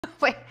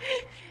Wait.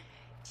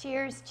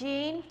 Cheers,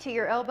 Jean, to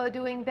your elbow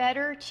doing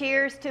better.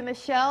 Cheers to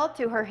Michelle,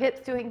 to her hips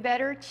doing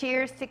better.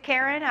 Cheers to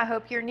Karen. I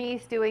hope your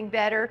knee's doing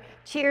better.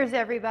 Cheers,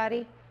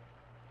 everybody.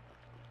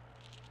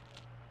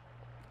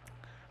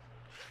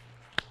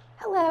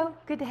 Hello,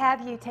 good to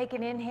have you. Take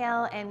an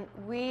inhale, and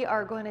we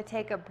are going to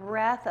take a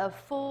breath of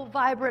full,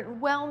 vibrant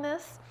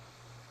wellness.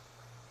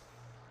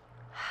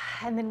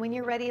 And then when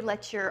you're ready,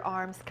 let your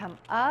arms come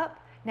up.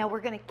 Now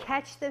we're going to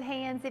catch the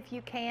hands if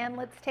you can.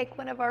 Let's take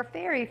one of our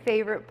very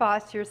favorite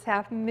postures,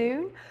 half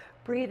moon.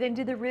 Breathe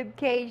into the rib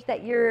cage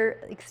that you're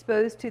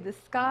exposed to the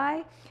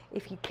sky.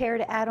 If you care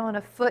to add on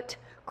a foot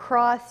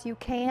cross, you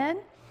can.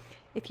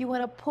 If you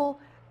want to pull,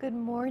 good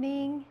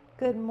morning,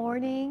 good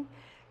morning,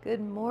 good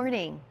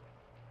morning.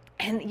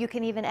 And you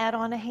can even add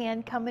on a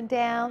hand coming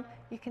down.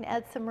 You can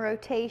add some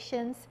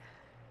rotations.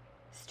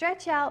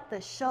 Stretch out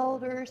the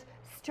shoulders,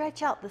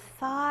 stretch out the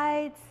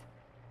sides.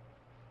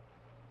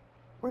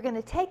 We're going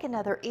to take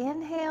another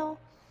inhale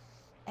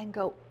and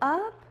go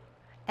up,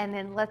 and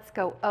then let's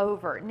go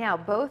over. Now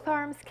both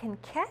arms can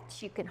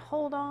catch, you can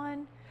hold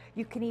on,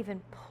 you can even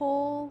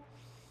pull,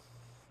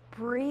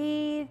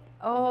 breathe.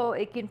 Oh,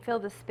 it can feel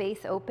the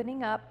space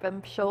opening up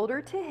from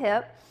shoulder to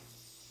hip.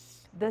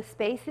 The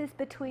spaces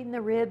between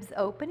the ribs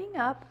opening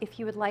up. If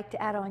you would like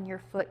to add on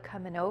your foot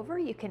coming over,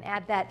 you can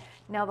add that.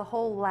 Now the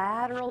whole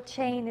lateral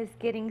chain is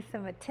getting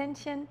some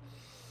attention.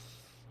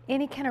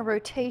 Any kind of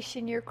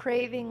rotation you're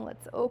craving,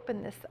 let's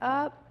open this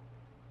up.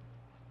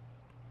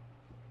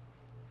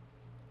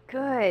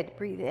 Good,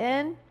 breathe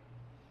in.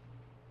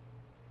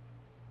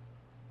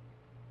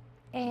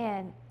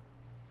 And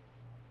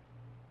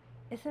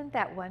isn't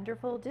that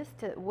wonderful just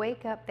to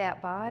wake up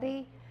that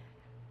body?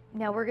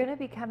 Now we're going to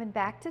be coming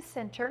back to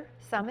center.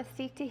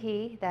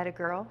 Samasthiti, that a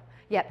girl.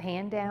 Yep,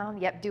 hand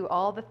down. Yep, do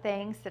all the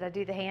things. Did I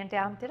do the hand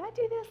down? Did I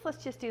do this?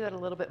 Let's just do it a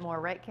little bit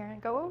more, right, Karen?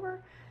 Go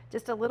over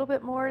just a little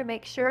bit more to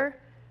make sure.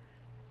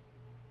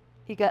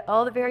 You got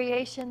all the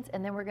variations,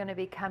 and then we're going to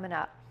be coming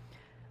up.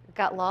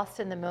 Got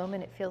lost in the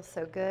moment. It feels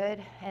so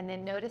good. And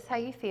then notice how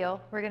you feel.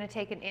 We're going to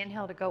take an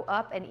inhale to go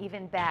up and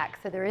even back.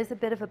 So there is a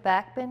bit of a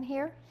back bend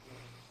here.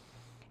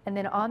 And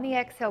then on the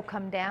exhale,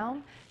 come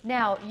down.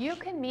 Now, you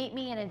can meet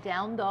me in a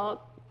down dog,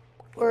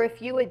 or if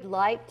you would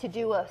like to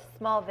do a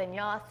small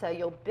vinyasa,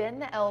 you'll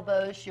bend the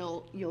elbows,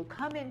 you'll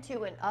come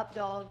into an up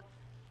dog,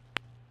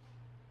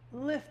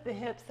 lift the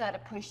hips out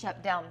of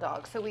push-up down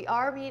dog. So we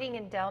are meeting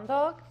in down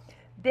dog.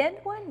 Bend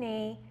one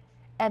knee,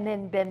 and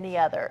then bend the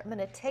other. I'm going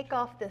to take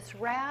off this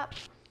wrap,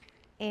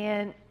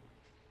 and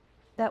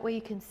that way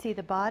you can see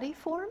the body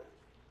form.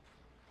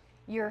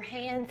 Your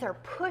hands are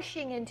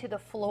pushing into the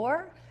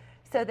floor,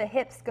 so the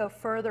hips go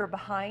further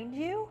behind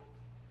you.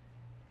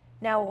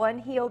 Now one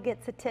heel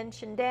gets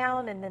attention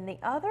down and then the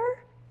other.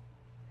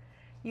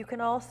 You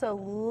can also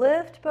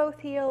lift both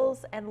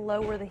heels and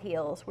lower the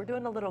heels. We're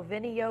doing a little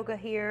Vinyasa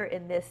here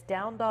in this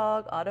down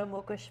dog, Adho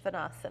Mukha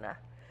Svanasana.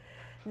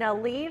 Now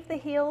leave the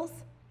heels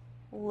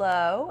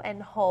low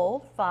and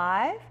hold.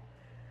 5,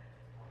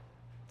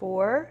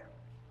 4,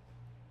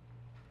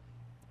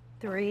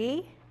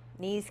 3.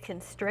 Knees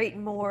can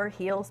straighten more,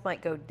 heels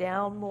might go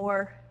down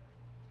more.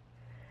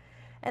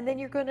 And then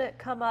you're going to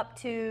come up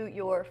to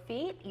your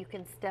feet. You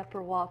can step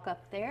or walk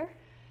up there.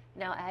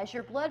 Now as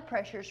your blood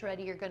pressure is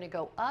ready, you're going to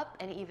go up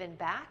and even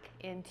back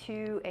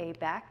into a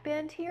back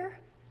bend here.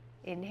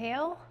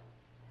 Inhale,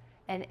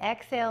 and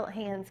exhale,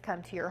 hands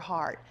come to your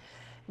heart.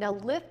 Now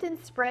lift and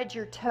spread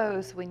your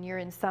toes when you're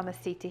in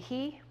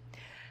Samasthiti.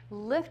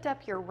 Lift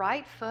up your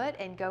right foot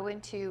and go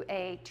into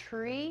a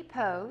tree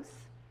pose.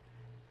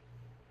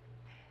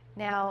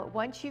 Now,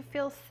 once you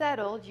feel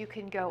settled, you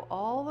can go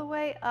all the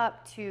way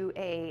up to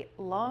a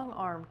long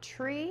arm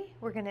tree.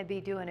 We're going to be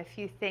doing a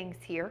few things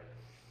here.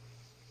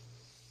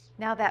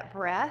 Now that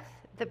breath,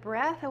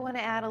 I want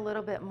to add a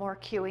little bit more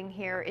cueing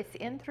here. It's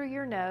in through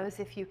your nose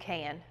if you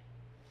can.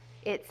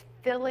 It's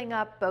filling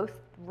up both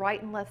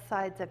right and left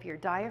sides of your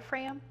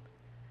diaphragm,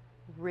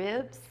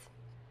 ribs,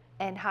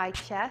 and high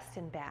chest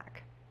and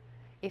back.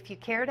 If you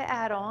care to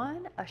add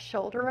on a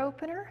shoulder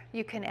opener,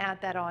 you can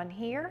add that on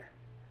here.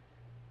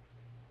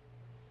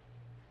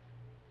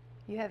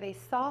 You have a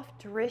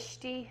soft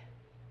drishti,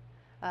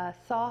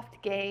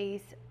 soft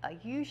gaze.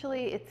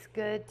 Usually it's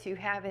good to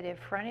have it in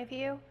front of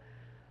you,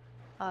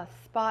 a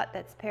spot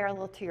that's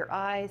parallel to your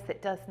eyes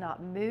that does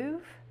not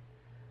move.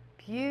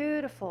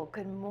 Beautiful.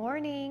 Good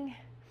morning.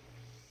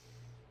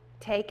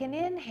 Take an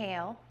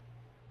inhale,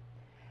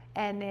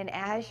 and then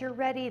as you're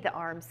ready, the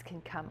arms can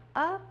come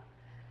up,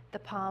 the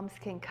palms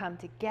can come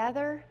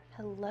together.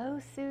 Hello,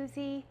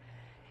 Susie.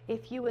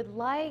 If you would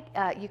like,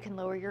 you can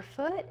lower your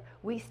foot.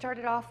 We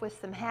started off with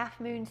some half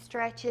moon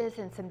stretches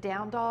and some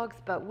down dogs,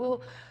 but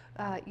we'll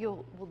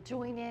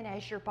join in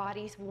as your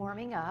body's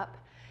warming up.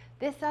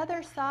 This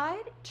other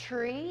side,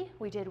 tree,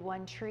 we did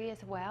one tree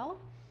as well.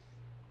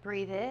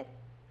 Breathe it.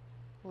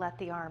 Let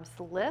the arms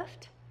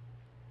lift.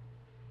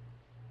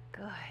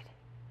 Good.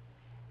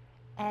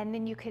 And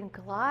then you can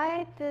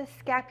glide the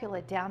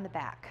scapula down the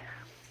back.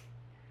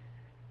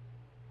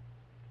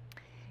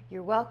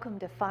 You're welcome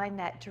to find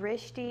that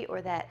drishti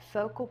or that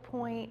focal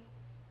point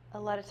A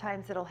lot of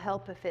times it'll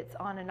help if it's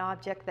on an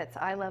object that's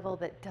eye level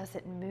that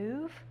doesn't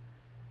move.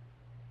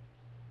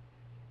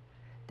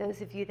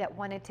 Those of you that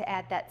wanted to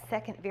add that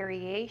second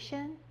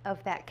variation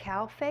of that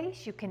cow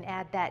face, you can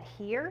add that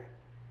here.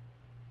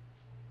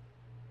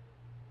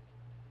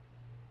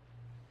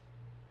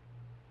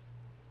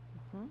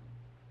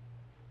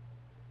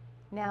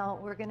 Now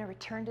we're going to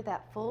return to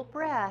that full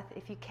breath.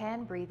 If you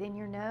can, breathe in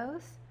your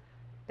nose,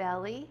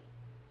 belly,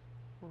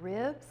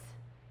 ribs,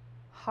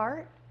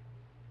 heart.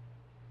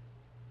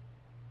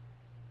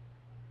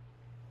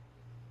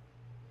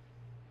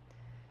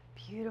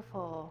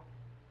 Beautiful.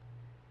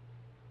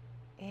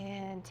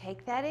 And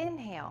take that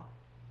inhale.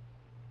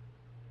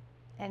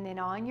 And then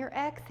on your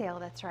exhale,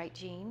 that's right,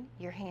 Jean,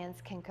 your hands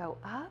can go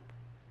up.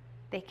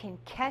 They can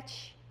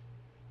catch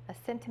a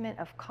sentiment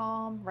of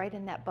calm right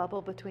in that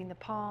bubble between the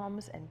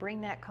palms and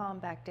bring that calm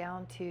back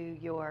down to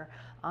your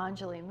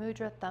Anjali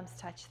Mudra. Thumbs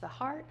touch the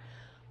heart.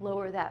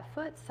 Lower that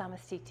foot,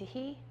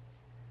 Samastitihi.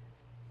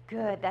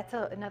 Good. That's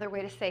another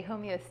way to say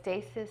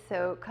homeostasis.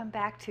 So come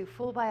back to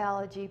full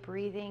biology,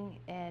 breathing,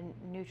 and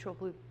neutral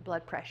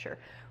blood pressure.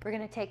 We're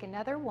going to take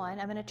another one.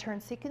 I'm going to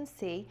turn so you can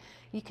see.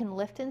 You can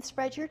lift and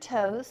spread your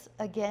toes.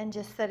 Again,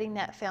 just setting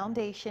that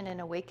foundation and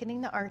awakening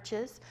the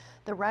arches.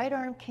 The right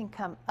arm can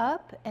come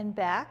up and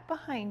back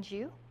behind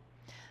you.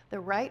 The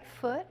right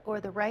foot or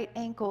the right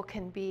ankle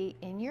can be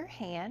in your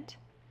hand.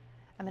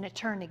 I'm going to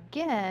turn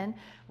again.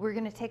 We're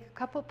going to take a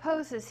couple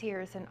poses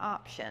here as an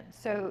option.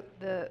 So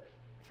the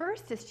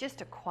first is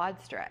just a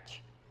quad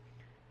stretch.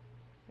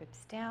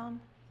 Ribs down,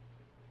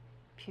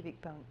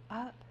 pubic bone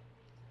up,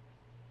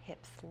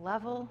 hips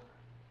level.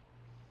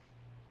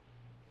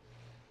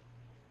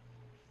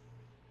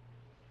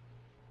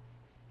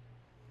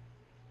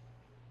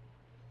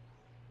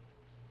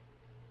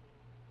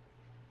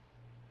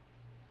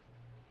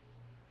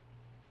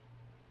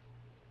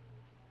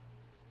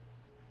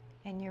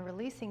 And you're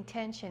releasing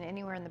tension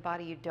anywhere in the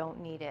body you don't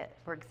need it.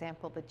 For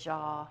example, the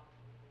jaw.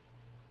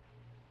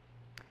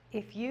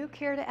 If you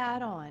care to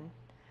add on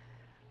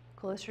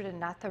closer to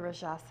Natha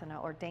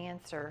Rajasana or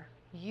dancer,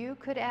 you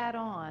could add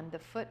on the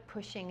foot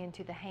pushing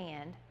into the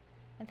hand.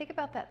 And think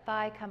about that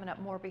thigh coming up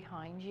more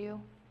behind you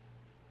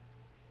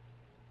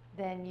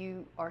than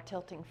you are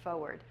tilting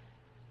forward.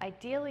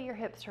 Ideally, your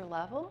hips are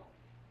level.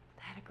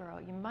 That a girl.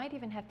 You might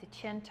even have to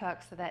chin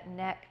tuck so that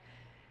neck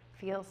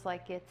feels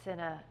like it's in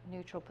a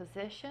neutral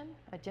position,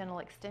 a gentle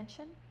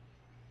extension.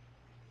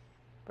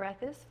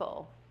 Breath is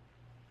full.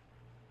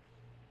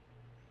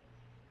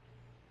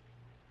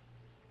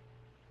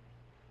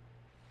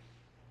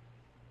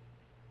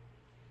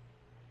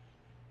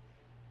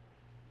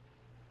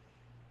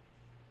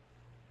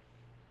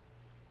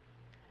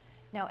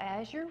 Now,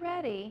 as you're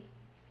ready,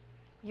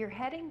 you're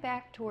heading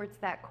back towards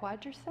that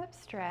quadricep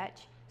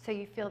stretch so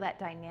you feel that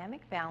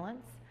dynamic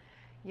balance.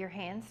 Your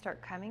hands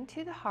start coming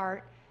to the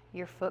heart.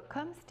 Your foot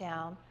comes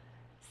down,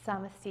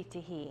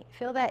 Samastitihi.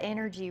 Feel that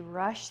energy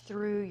rush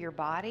through your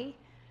body.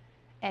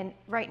 And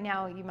right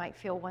now you might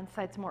feel one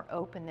side's more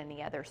open than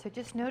the other. So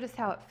just notice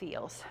how it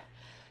feels.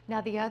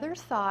 Now the other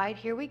side,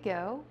 here we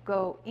go.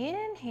 Go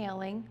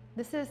inhaling.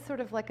 This is sort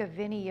of like a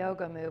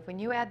Vinyasa move. When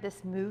you add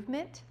this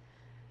movement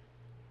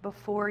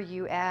before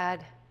you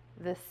add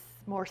this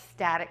more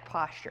static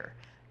posture.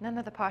 None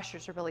of the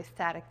postures are really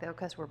static though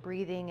because we're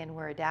breathing and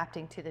we're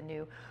adapting to the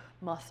new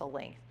muscle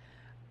length.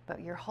 But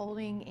you're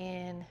holding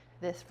in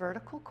this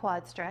vertical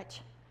quad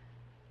stretch,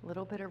 a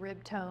little bit of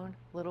rib tone,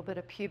 a little bit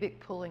of pubic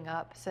pulling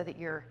up so that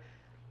your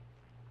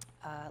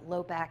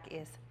low back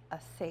is a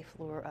safe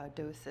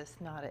lordosis,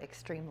 not an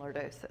extreme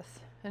lordosis,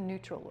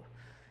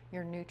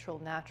 your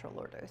neutral, natural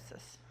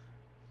lordosis.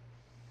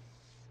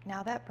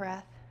 Now that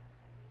breath,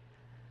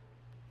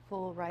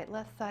 full right,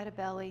 left side of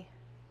belly,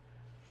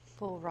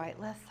 full right,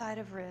 left side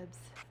of ribs,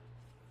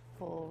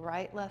 full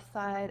right, left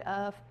side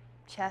of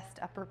chest,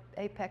 upper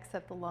apex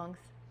of the lungs.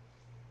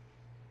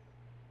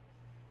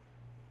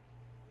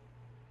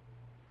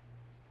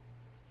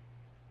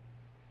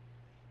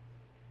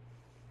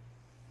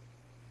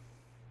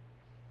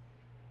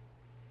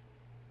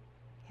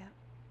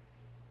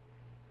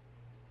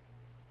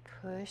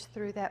 Push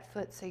through that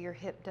foot so your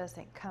hip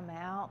doesn't come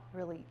out.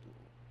 Really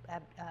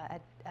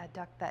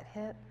adduct that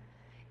hip.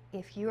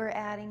 If you are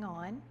adding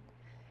on,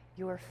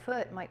 your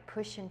foot might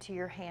push into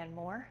your hand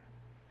more.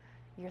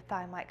 Your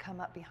thigh might come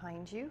up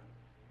behind you.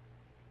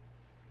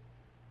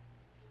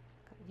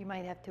 You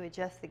might have to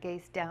adjust the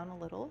gaze down a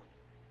little.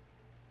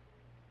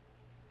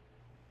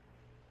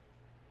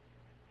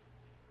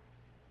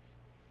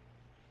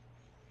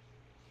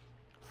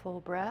 Full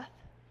breath.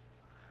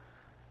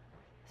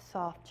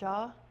 Soft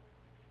jaw.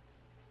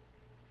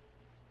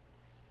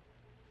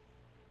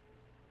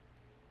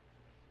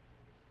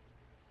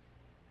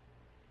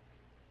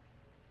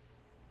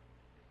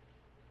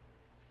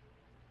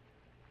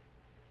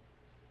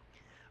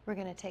 We're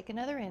going to take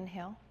another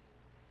inhale.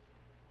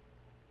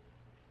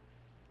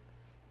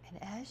 And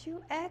as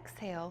you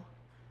exhale,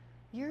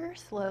 you're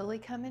slowly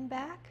coming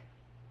back.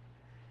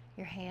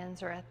 Your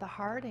hands are at the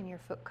heart and your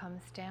foot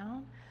comes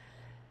down.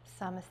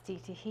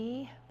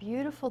 Samastitihi.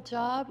 Beautiful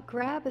job.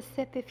 Grab a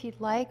sip if you'd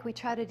like. We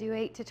try to do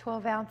 8 to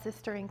 12 ounces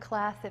during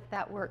class if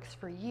that works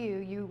for you.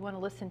 You want to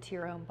listen to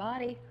your own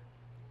body.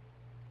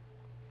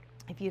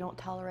 If you don't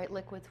tolerate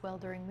liquids well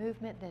during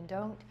movement, then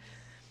don't.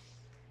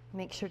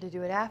 Make sure to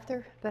do it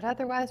after. But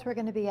otherwise, we're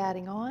going to be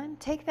adding on.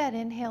 Take that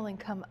inhale and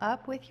come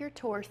up with your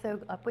torso,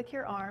 up with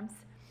your arms.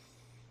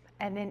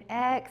 And then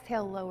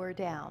exhale, lower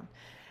down.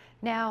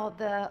 Now,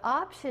 the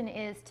option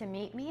is to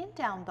meet me in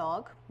down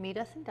dog, meet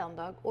us in down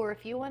dog, or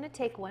if you want to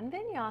take one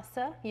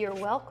vinyasa, you're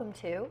welcome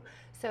to.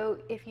 So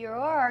if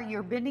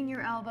you're bending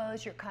your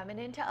elbows, you're coming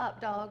into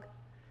up dog,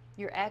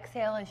 your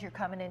exhale as you're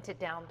coming into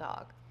down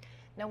dog.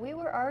 Now, we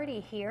were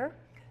already here,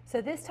 so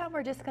this time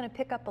we're just going to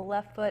pick up a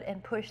left foot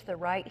and push the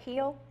right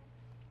heel.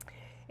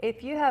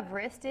 If you have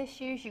wrist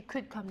issues, you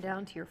could come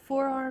down to your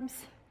forearms.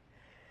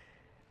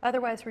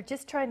 Otherwise, we're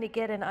just trying to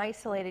get an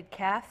isolated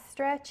calf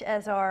stretch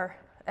as our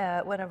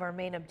one of our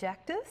main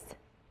objectives.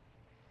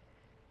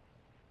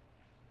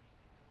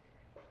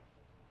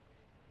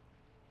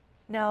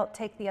 Now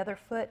take the other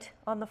foot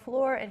on the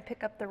floor and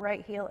pick up the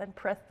right heel and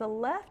press the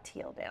left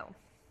heel down.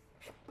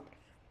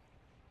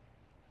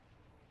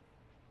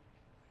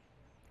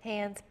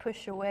 Hands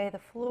push away the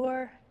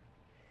floor.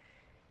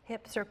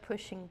 Hips are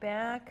pushing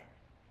back.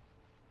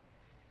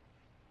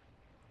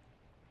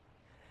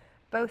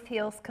 Both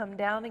heels come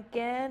down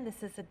again.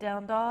 This is a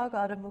down dog,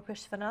 Adho Mukha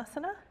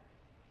Svanasana.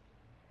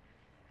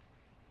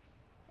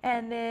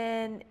 And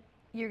then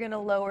you're going to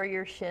lower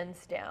your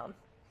shins down.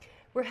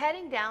 We're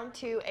heading down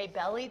to a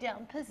belly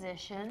down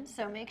position,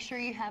 so make sure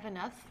you have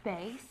enough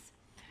space.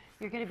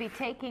 You're going to be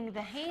taking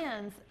the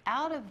hands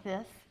out of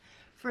this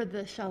for the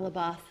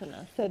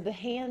Shalabhasana. So the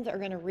hands are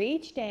going to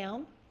reach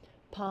down,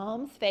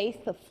 palms face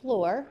the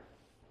floor,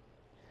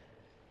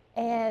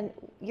 and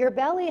your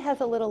belly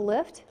has a little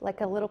lift,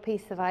 like a little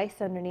piece of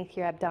ice underneath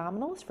your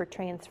abdominals for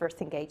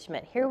transverse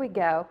engagement. Here we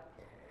go.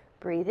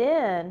 Breathe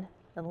in.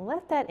 And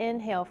let that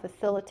inhale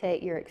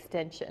facilitate your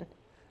extension.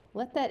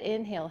 Let that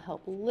inhale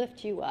help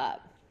lift you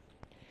up.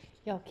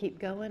 Y'all keep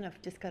going. I've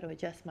just got to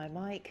adjust my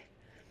mic.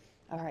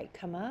 All right,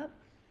 come up.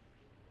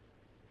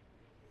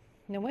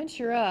 Now, once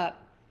you're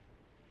up,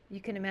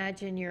 you can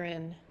imagine you're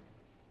in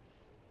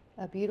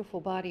a beautiful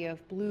body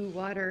of blue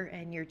water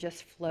and you're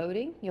just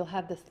floating. You'll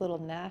have this little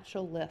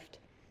natural lift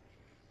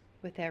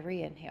with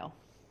every inhale.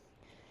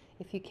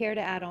 If you care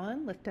to add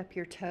on, lift up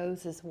your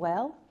toes as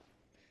well.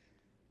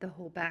 The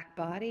whole back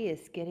body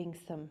is getting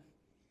some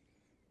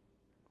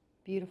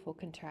beautiful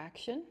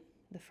contraction.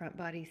 The front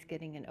body is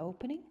getting an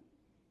opening.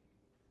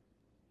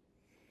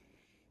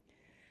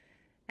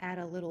 Add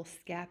a little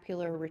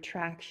scapular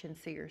retraction,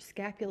 so your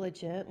scapula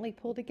gently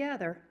pull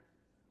together.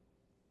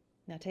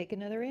 Now take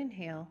another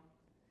inhale.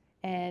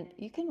 And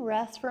you can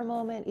rest for a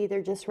moment,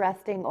 either just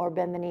resting or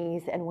bend the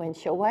knees and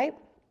windshield wipe.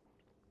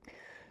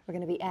 We're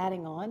going to be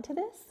adding on to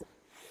this.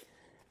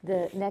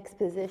 The next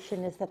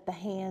position is that the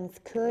hands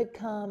could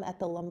come at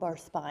the lumbar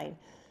spine.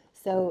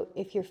 So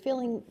if you're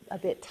feeling a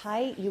bit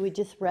tight, you would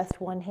just rest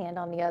one hand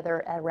on the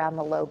other around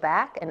the low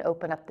back and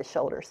open up the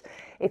shoulders.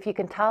 If you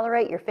can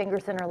tolerate your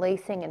fingers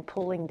interlacing and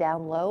pulling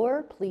down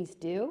lower, please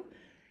do.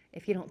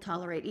 If you don't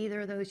tolerate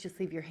either of those, just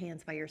leave your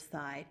hands by your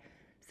side.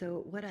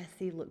 So what I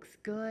see looks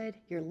good.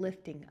 You're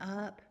lifting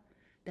up.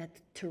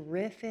 That's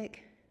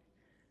terrific.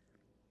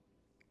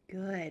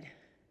 Good.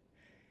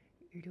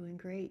 You're doing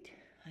great.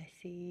 I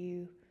see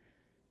you.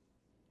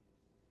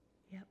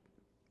 Yep.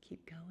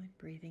 Keep going.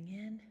 Breathing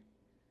in.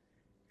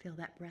 Feel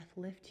that breath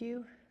lift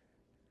you.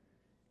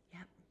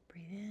 Yep.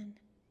 Breathe in.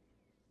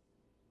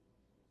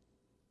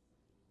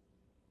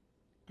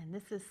 And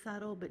this is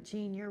subtle, but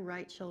Jean, your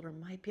right shoulder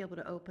might be able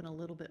to open a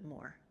little bit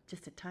more.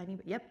 Just a tiny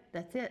bit. Yep.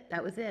 That's it.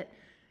 That was it.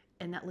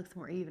 And that looks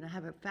more even. I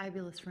have a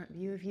fabulous front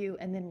view of you.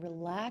 And then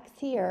relax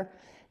here.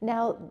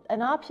 Now,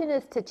 an option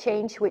is to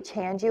change which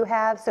hand you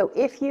have. So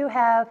if you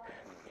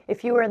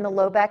were in the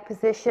low back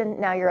position,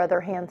 now your other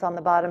hand's on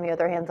the bottom, your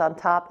other hand's on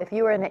top. If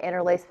you were in an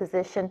interlaced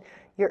position,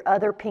 your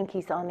other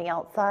pinky's on the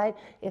outside.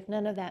 If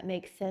none of that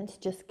makes sense,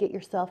 just get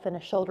yourself in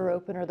a shoulder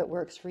opener that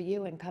works for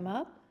you and come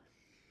up.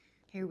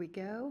 Here we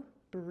go.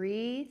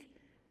 Breathe.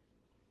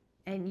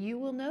 And you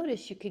will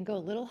notice you can go a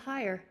little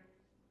higher.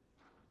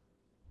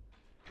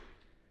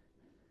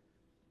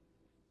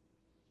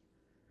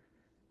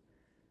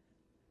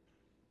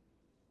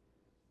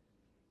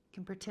 You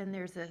can pretend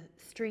there's a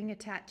string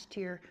attached to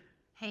your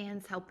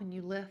hands helping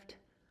you lift,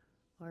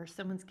 or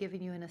someone's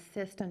giving you an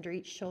assist under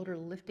each shoulder,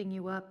 lifting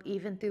you up,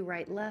 even through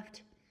right,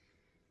 left.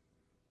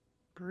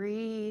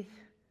 Breathe.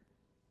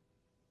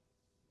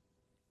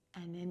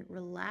 And then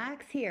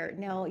relax here.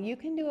 Now you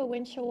can do a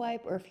windshield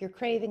wipe, or if you're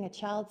craving a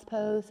child's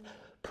pose,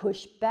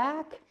 push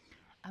back.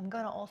 I'm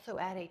going to also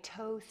add a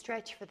toe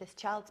stretch for this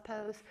child's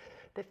pose.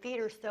 The feet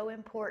are so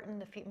important.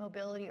 The feet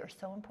mobility are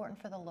so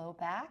important for the low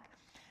back.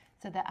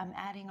 So that I'm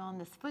adding on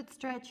this foot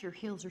stretch. Your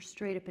heels are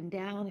straight up and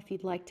down if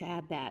you'd like to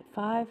add that.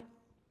 5,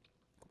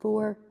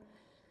 4,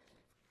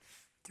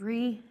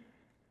 3,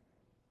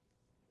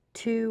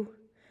 2,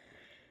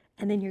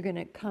 and then you're going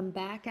to come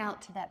back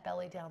out to that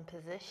belly down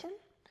position.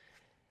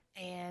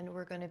 And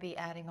we're going to be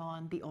adding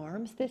on the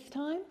arms this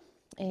time.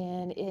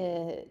 And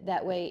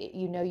that way,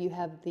 you know, you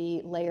have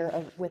the layer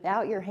of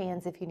without your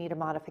hands if you need a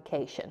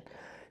modification.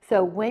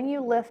 So when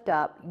you lift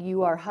up,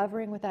 you are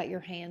hovering without your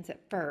hands at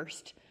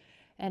first,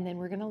 and then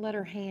we're going to let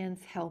our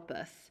hands help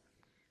us.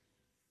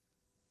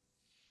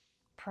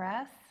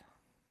 Press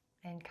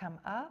and come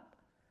up.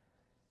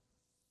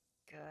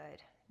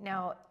 Good.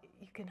 Now,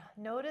 you can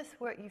notice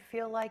what you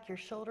feel like your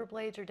shoulder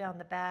blades are down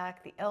the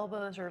back, the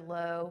elbows are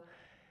low.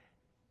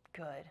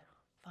 Good.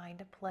 Find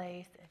a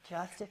place,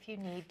 adjust if you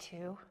need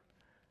to.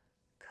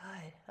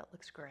 Good, that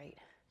looks great.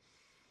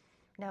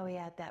 Now we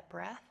add that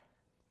breath.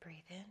 Breathe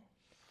in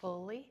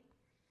fully.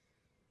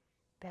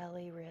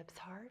 Belly, ribs,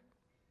 heart.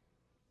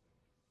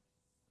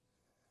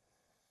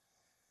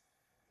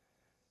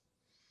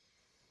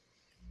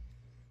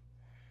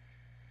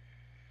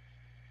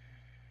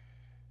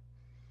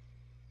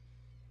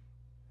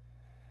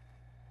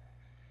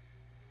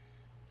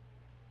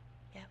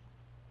 Yep.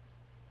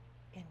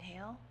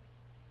 Inhale.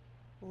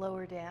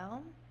 Lower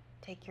down.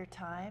 Take your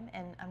time,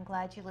 and I'm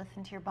glad you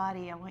listened to your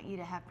body. I want you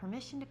to have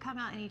permission to come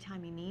out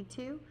anytime you need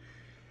to.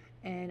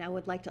 And I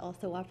would like to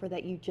also offer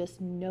that you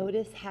just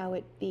notice how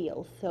it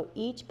feels. So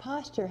each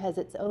posture has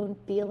its own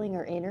feeling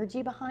or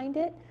energy behind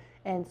it,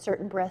 and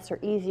certain breaths are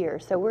easier.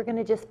 So we're going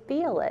to just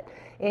feel it.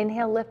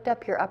 Inhale, lift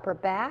up your upper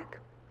back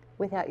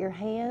without your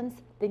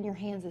hands. Then your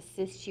hands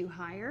assist you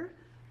higher.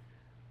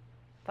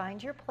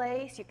 Find your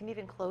place. You can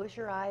even close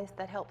your eyes.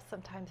 That helps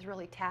sometimes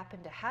really tap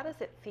into how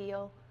does it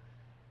feel.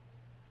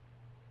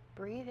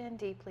 Breathe in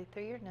deeply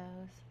through your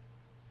nose.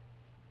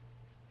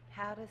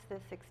 How does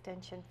this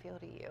extension feel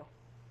to you?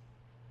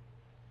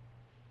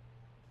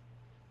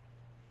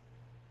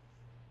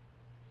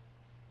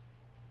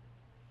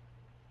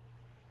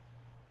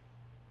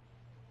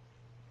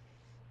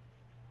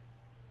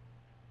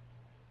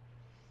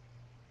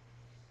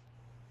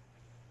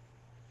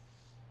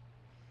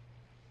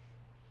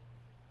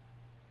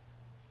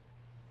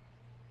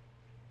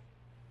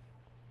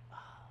 Oh,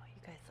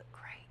 you guys look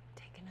great.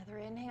 Take another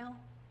inhale.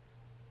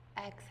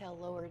 Exhale,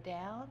 lower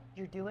down.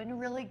 You're doing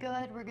really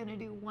good. We're going to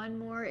do one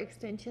more.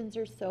 Extensions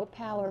are so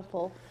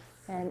powerful.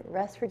 And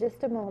rest for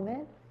just a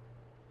moment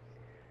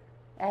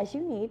as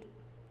you need.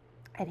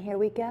 And here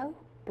we go.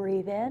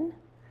 Breathe in.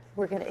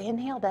 We're going to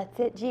inhale. That's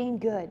it, Jean.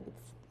 Good.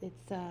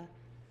 It's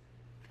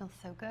feels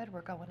so good.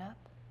 We're going up.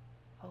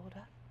 Hold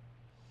up.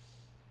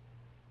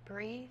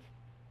 Breathe.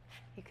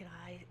 You can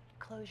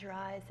close your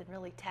eyes and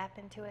really tap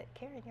into it.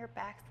 Karen, your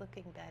back's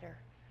looking better.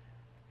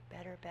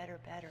 Better, better,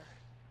 better.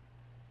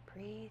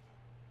 Breathe.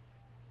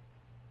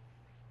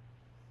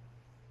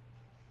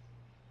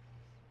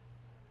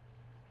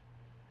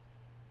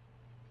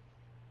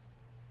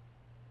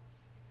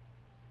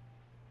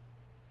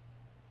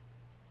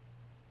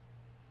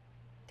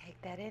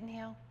 Take that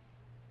inhale.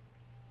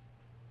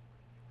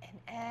 And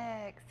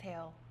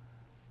exhale.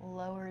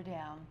 Lower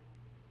down.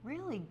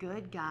 Really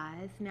good,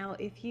 guys. Now,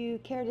 if you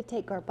care to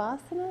take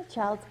Garbhasana,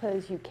 child's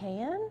pose, you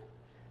can.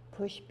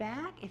 Push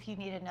back. If you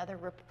need another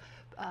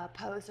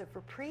pose of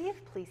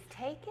reprieve, please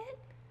take it.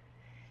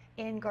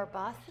 In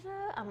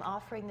Garbhasana, I'm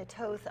offering the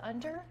toes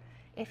under.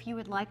 If you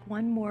would like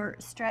one more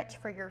stretch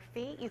for your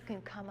feet, you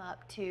can come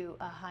up to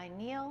a high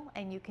kneel,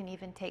 and you can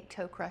even take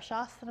toe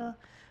crushasana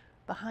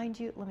behind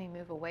you. Let me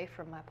move away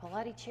from my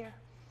Pilates chair.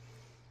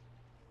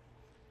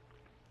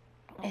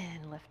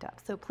 And lift up.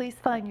 So please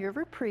find your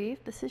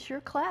reprieve. This is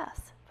your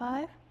class.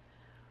 5,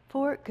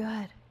 4,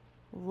 good.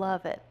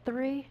 Love it.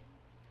 3,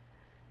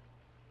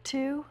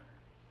 2,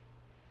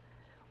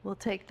 we'll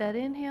take that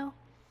inhale.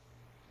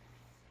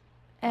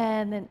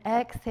 And then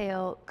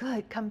exhale.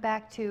 Good. Come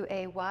back to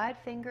a wide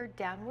fingered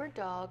downward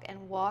dog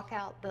and walk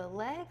out the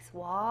legs,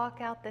 walk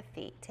out the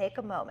feet. Take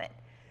a moment.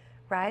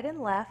 Right and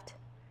left,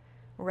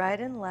 right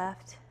and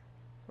left,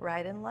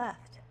 right and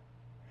left.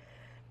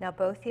 Now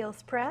both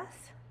heels press.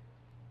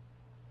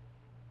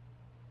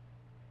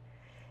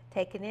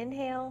 Take an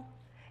inhale,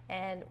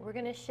 and we're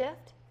going to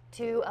shift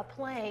to a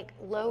plank.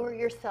 Lower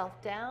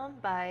yourself down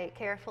by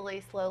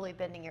carefully, slowly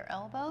bending your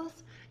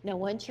elbows. Now,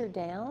 once you're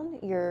down,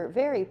 you're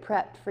very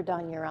prepped for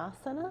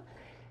Dhanurasana.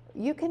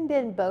 You can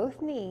bend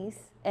both knees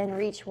and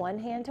reach one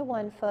hand to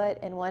one foot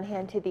and one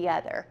hand to the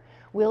other.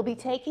 We'll be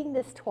taking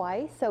this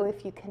twice, so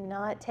if you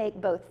cannot take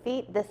both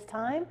feet this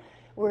time,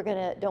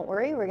 don't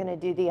worry, we're going to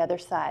do the other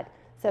side.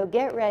 So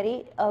get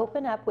ready,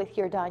 open up with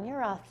your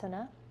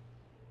Dhanurasana.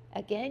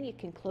 Again, you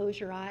can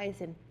close your eyes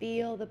and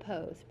feel the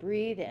pose.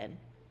 Breathe in.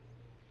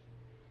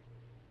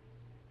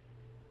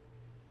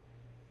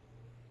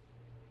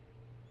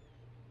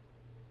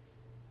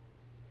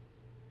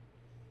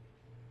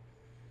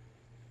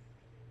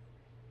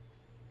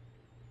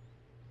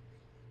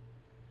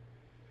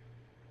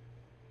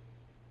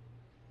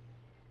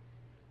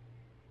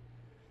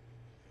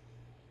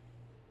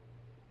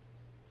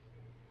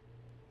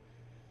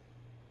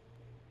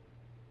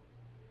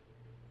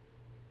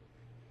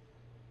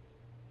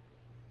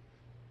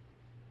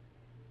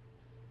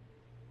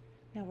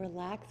 Now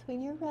relax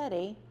when you're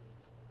ready.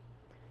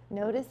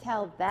 Notice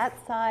how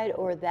that side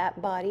or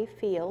that body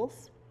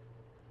feels.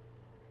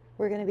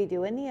 We're going to be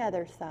doing the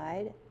other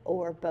side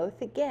or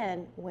both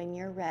again when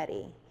you're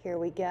ready. Here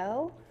we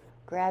go.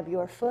 Grab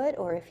your foot,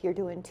 or if you're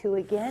doing two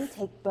again,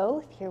 take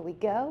both. Here we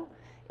go.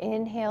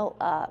 Inhale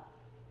up.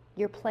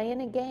 You're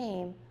playing a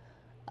game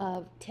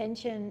of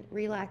tension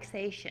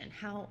relaxation.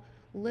 How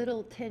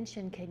little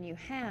tension can you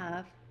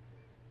have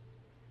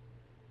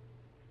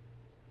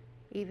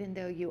even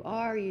though you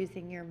are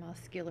using your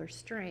muscular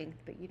strength,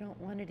 but you don't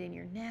want it in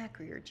your neck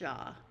or your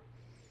jaw.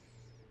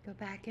 Go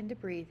back into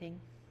breathing.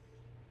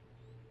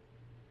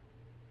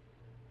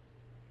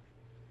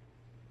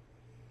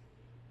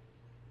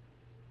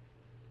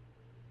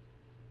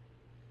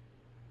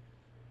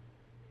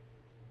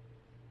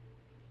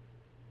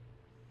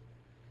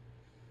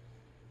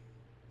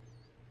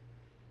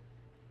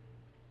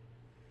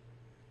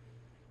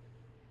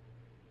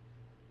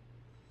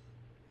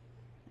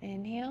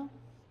 Inhale,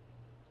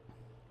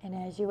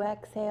 and as you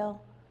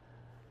exhale,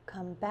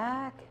 come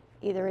back,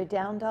 either a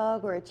down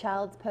dog or a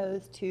child's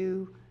pose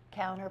to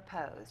counter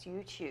pose.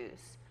 You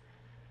choose.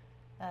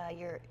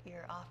 Your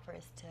offer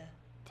is to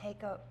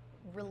take a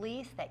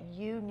release that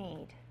you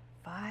need.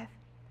 5,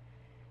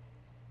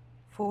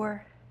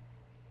 4,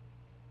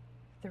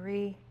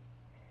 3,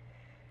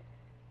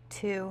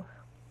 2.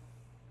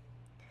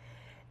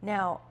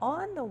 Now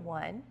on the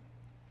 1,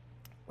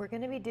 we're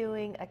going to be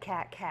doing a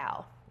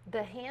cat-cow.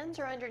 The hands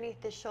are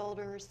underneath the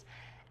shoulders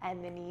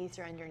and the knees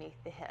are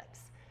underneath the hips.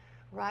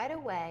 Right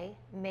away,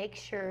 make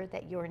sure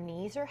that your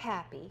knees are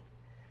happy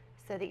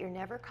so that you're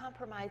never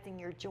compromising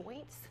your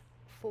joints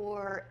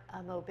for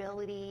a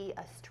mobility,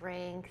 a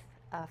strength,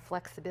 a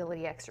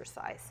flexibility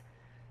exercise.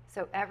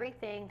 So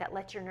everything that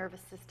lets your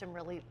nervous system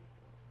really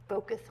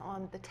focus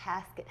on the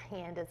task at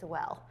hand as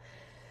well.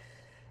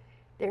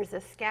 There's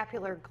a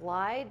scapular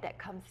glide that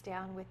comes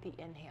down with the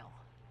inhale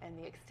and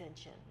the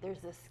extension.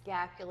 There's a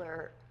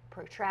scapular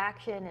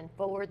protraction and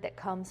forward that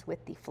comes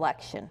with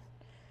deflection.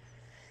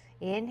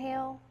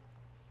 Inhale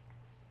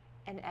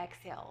and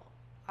exhale.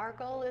 Our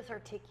goal is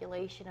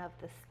articulation of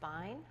the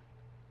spine,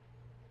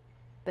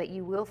 but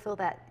you will feel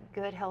that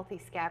good,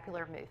 healthy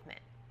scapular movement.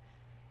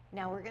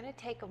 Now we're going to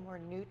take a more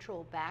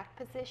neutral back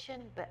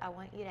position, but I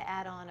want you to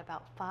add on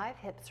about 5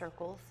 hip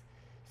circles.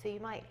 So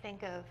you might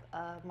think of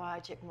a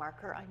magic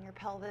marker on your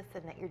pelvis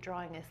and that you're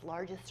drawing as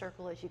large a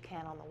circle as you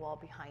can on the wall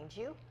behind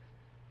you.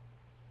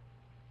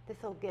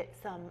 This will get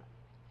some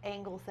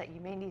angles that you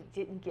maybe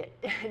didn't get.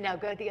 Now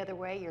go the other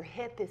way. Your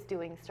hip is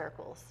doing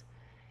circles.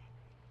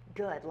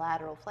 Good.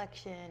 Lateral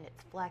flexion.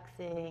 It's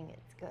flexing.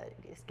 It's good.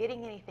 It's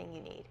getting anything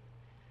you need.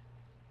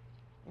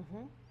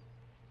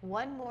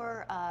 One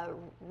more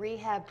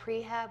rehab,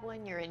 prehab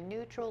one. You're in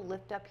neutral.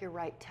 Lift up your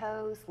right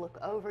toes. Look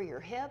over your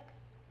hip.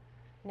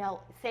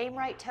 Now, same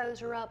right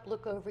toes are up.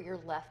 Look over your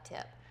left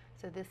hip.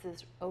 So this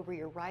is over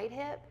your right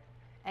hip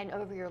and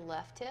over your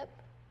left hip.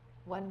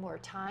 One more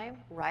time,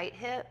 right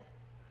hip,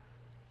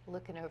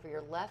 looking over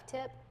your left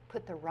hip,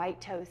 put the right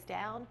toes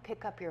down,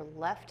 pick up your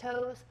left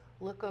toes,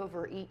 look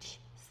over each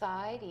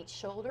side, each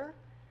shoulder,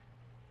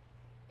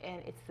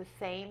 and it's the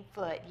same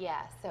foot.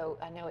 Yeah, so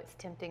I know it's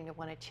tempting to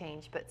want to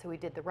change, but so we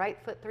did the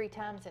right foot 3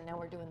 times, and now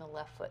we're doing the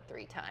left foot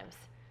 3 times.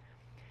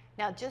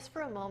 Now, just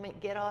for a moment,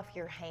 get off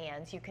your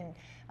hands. You can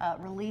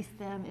release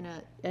them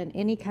in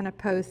any kind of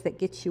pose that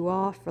gets you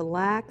off,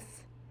 relax.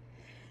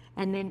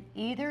 And then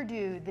either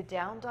do the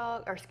down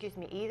dog, or excuse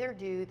me, either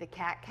do the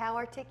cat-cow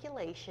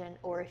articulation,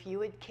 or if you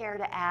would care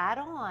to add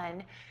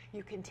on,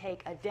 you can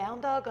take a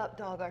down dog, up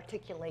dog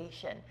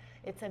articulation.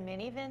 It's a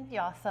mini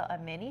vinyasa,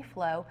 a mini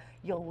flow.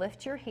 You'll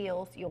lift your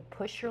heels, you'll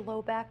push your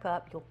low back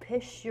up, you'll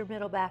push your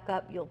middle back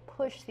up, you'll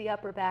push the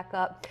upper back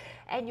up,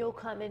 and you'll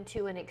come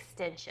into an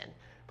extension.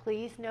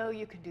 Please know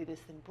you can do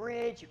this in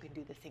bridge, you can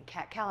do this in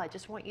cat-cow. I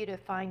just want you to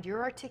find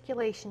your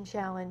articulation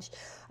challenge.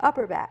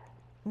 Upper back,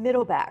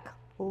 middle back,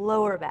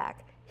 lower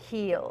back,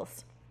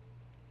 heels.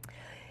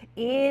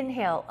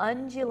 Inhale,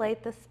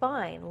 undulate the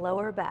spine,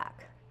 lower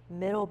back,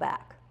 middle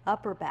back,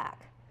 upper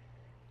back.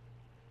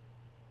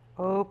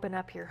 Open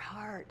up your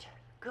heart.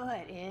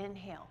 Good.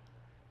 Inhale.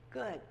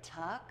 Good.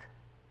 Tuck.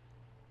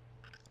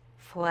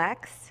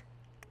 Flex.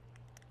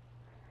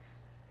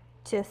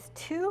 Just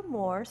 2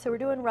 more. So we're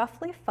doing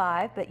roughly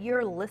 5, but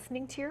you're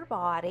listening to your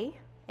body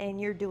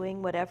and you're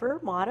doing whatever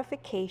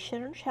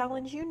modification or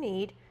challenge you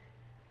need.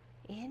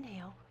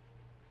 Inhale.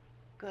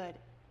 Good.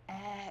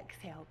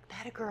 Exhale.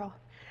 That a girl.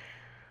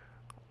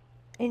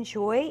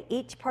 Enjoy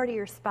each part of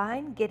your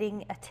spine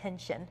getting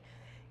attention,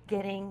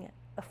 getting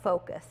a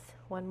focus.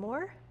 One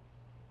more.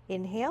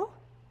 Inhale.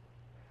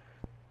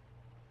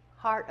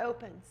 Heart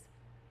opens.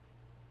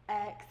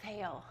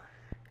 Exhale.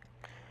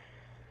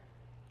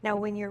 Now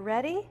when you're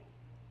ready,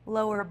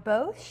 lower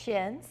both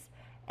shins.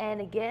 And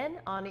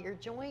again, honor your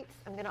joints.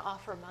 I'm going to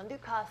offer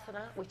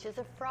Mandukasana, which is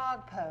a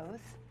frog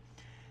pose.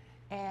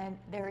 And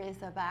there is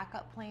a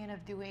backup plan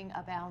of doing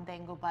a bound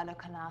angle Baddha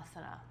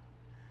Konasana.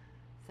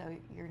 So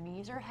your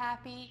knees are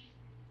happy,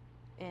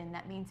 and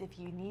that means if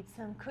you need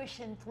some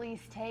cushion,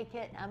 please take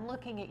it. I'm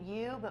looking at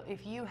you, but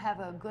if you have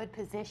a good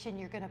position,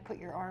 you're going to put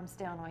your arms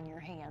down on your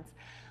hands.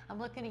 I'm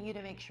looking at you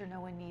to make sure no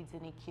one needs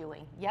any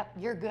cueing. Yep,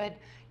 you're good.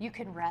 You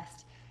can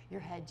rest.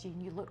 your head. Jean,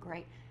 you look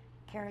great.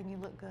 Karen, you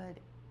look good.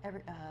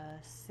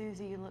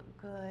 Susie, you look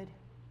good.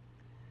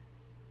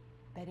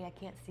 Betty, I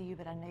can't see you,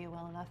 but I know you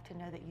well enough to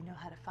know that you know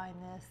how to find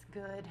this.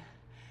 Good.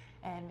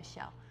 And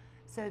Michelle.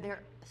 So there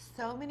are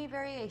so many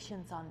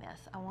variations on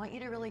this. I want you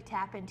to really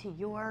tap into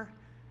your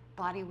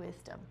body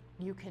wisdom.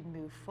 You can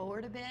move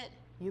forward a bit.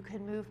 You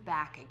can move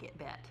back a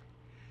bit.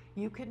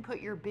 You can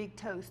put your big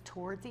toes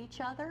towards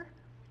each other.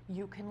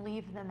 You can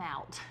leave them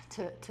out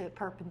to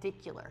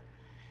perpendicular.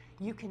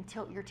 You can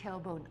tilt your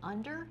tailbone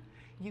under.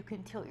 You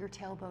can tilt your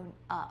tailbone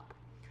up.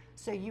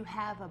 So you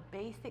have a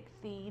basic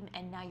theme,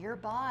 and now your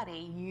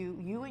body,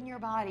 you and your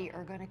body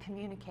are going to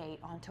communicate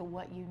onto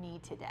what you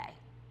need today.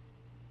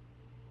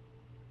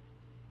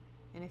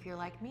 And if you're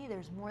like me,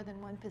 there's more than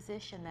one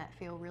position that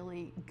feel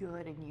really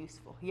good and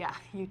useful. Yeah,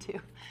 you too.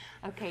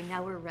 Okay,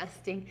 now we're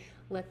resting.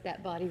 Let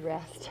that body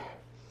rest.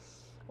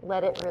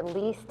 Let it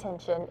release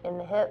tension in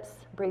the hips.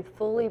 Breathe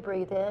fully,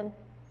 breathe in.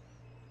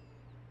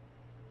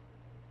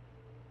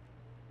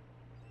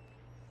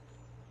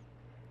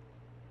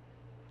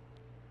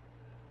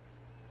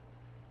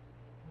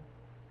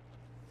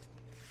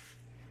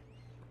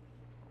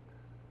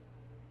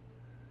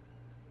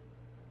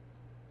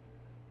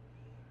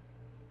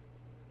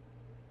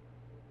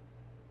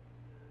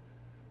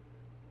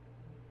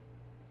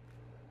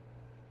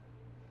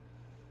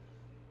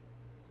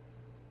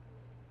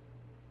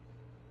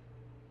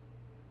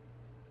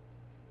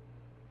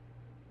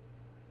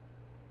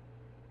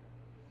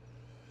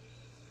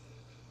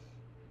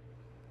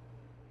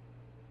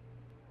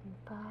 And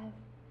 5,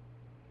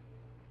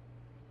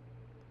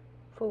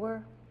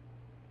 4,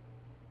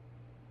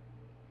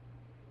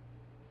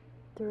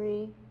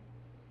 3,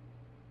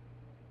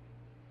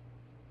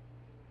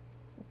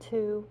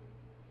 2,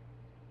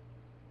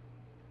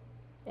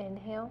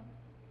 inhale,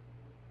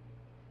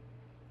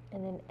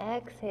 and then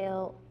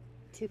exhale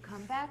to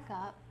come back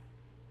up,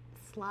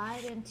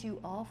 slide into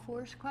all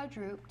fours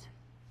quadruped.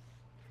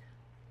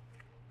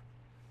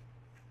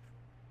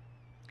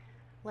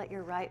 Let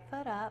your right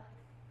foot up,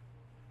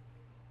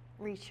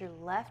 reach your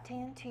left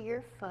hand to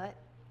your foot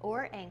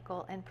or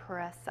ankle and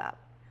press up.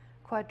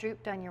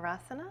 Quadruped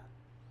Dhanurasana.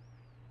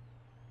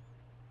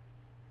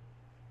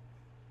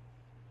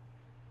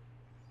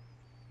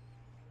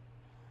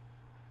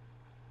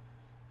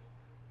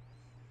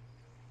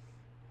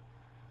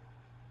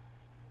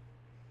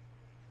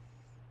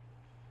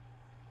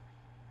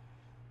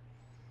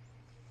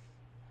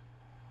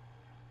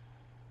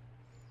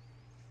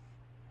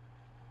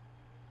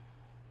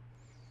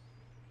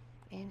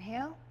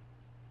 Inhale,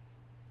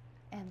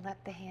 and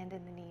let the hand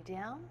and the knee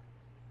down.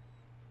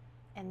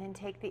 And then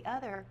take the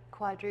other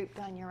quadruped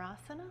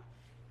Dhanurasana.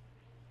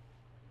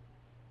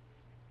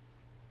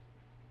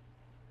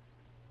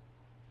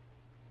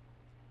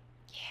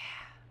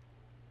 Yeah.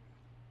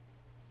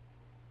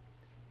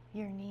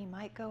 Your knee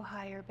might go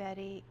higher,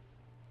 Betty.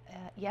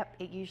 Yep,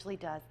 it usually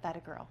does. That a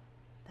girl.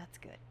 That's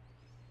good.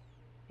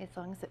 As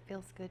long as it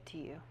feels good to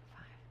you.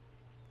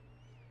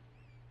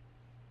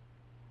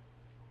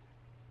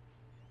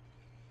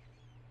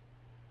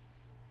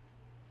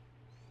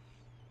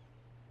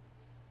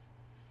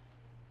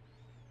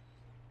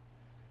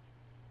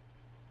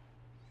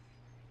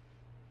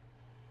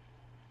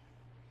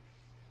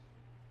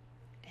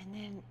 And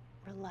then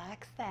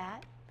relax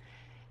that.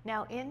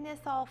 Now in this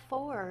all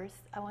fours,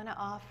 I want to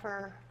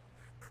offer,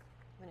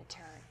 I'm going to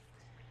turn.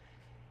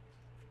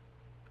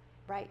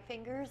 Right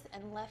fingers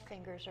and left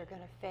fingers are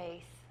going to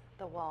face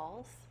the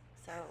walls.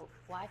 So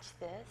watch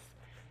this.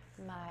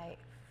 My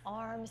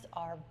arms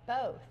are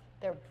both.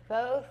 They're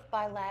both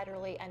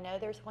bilaterally. I know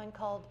there's one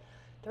called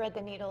Thread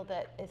the Needle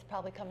that is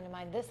probably coming to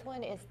mind. This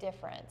one is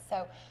different.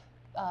 So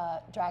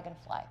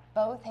dragonfly,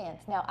 both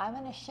hands. Now I'm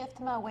going to shift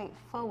my weight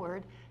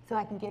forward so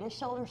I can get a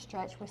shoulder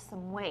stretch with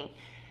some weight.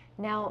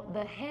 Now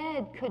the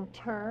head could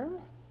turn,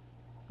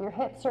 your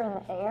hips are in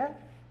the air,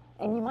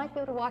 and you might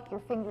be able to walk your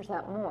fingers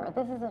out more.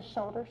 This is a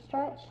shoulder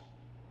stretch.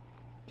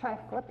 Try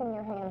flipping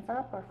your hands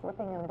up or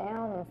flipping them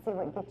down and see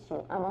what gets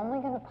you. I'm only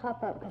going to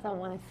pop up because I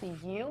want to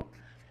see you.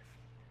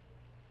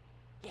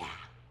 Yeah,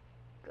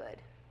 good.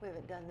 We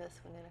haven't done this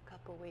one in a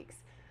couple weeks.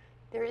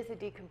 There is a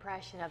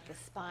decompression of the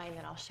spine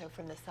that I'll show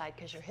from the side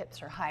because your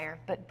hips are higher,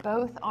 but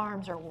both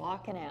arms are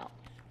walking out.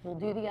 We'll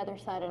do the other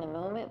side in a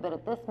moment, but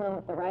at this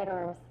moment, the right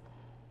arm's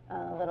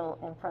a little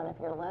in front of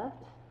your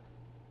left.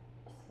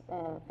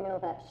 And feel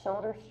that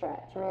shoulder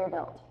stretch, rear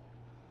delt.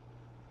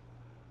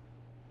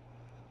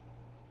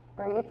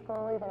 Breathe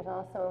fully. There's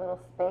also a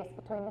little space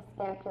between the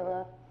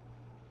scapula,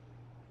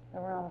 the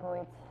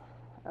rhomboids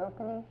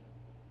opening.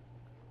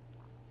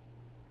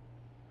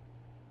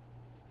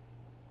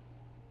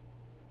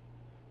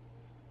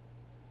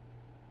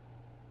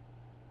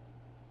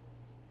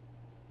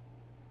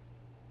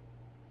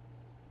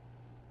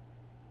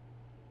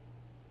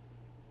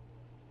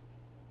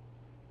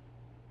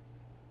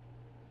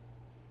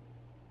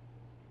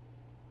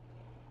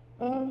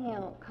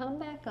 Inhale, come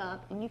back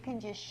up, and you can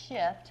just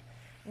shift.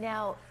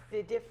 Now,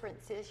 the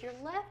difference is your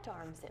left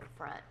arm's in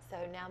front. So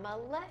now my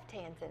left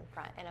hand's in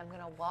front, and I'm going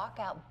to walk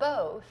out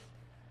both.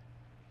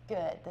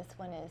 Good. This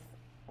one is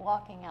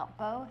walking out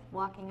both,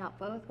 walking out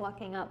both,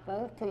 walking out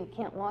both till you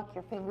can't walk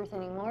your fingers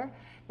anymore.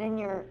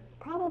 Then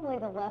probably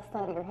the left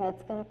side of your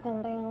head's going to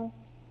come down.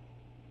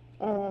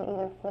 And then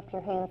either flip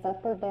your hands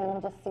up or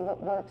down, just see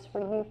what works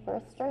for you for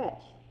a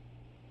stretch.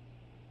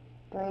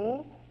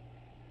 Breathe.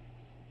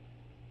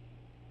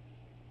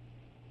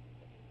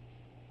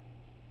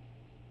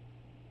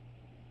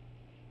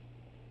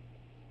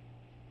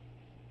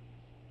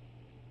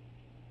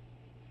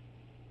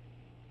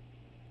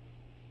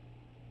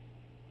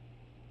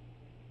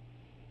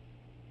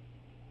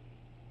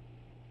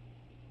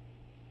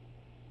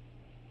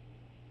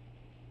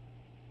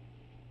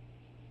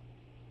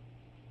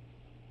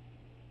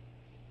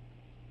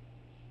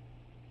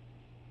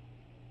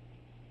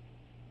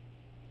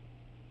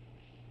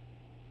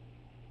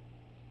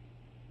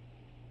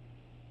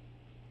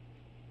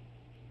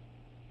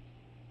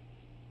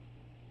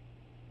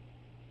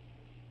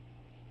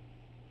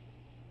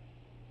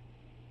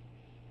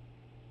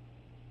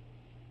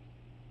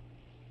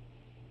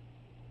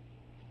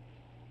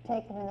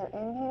 Take another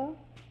inhale,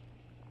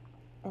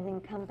 and then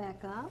come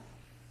back up.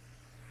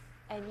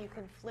 And you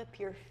can flip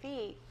your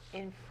feet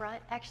in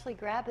front. Actually,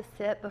 grab a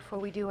sip before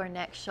we do our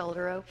next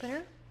shoulder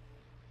opener.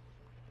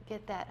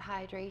 Get that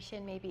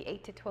hydration, maybe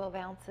 8 to 12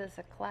 ounces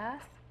a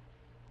class.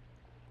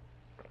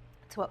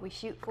 That's what we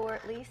shoot for,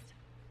 at least.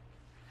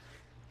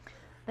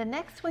 The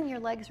next one, your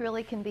legs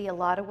really can be a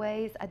lot of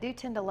ways. I do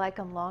tend to like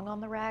them long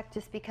on the rack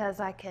just because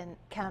I can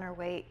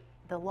counterweight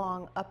the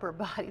long upper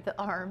body, the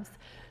arms.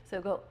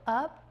 So go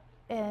up,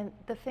 and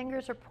the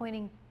fingers are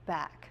pointing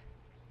back.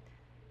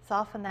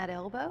 Soften that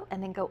elbow,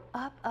 and then go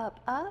up, up,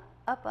 up,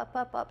 up, up,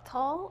 up, up,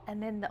 tall, and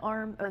then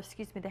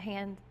the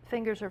hand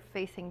fingers are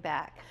facing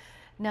back.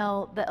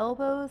 Now, the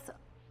elbows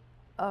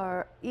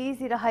are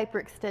easy to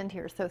hyperextend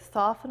here, so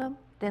soften them,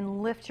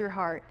 then lift your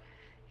heart.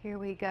 Here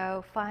we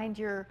go. Find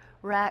your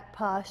rack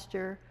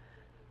posture,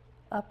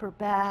 upper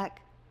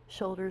back,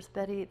 shoulders.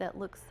 Betty, that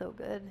looks so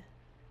good.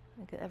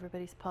 Look at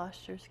everybody's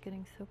posture's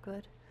getting so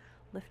good.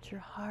 Lift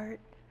your heart.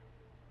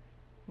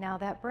 Now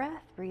that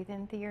breath, breathe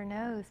in through your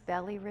nose,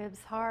 belly,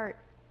 ribs, heart.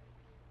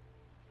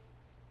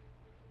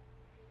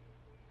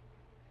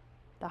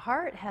 The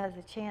heart has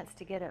a chance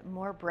to get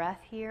more breath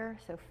here,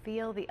 so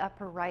feel the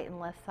upper right and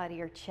left side of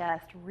your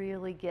chest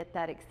really get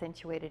that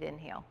accentuated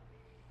inhale.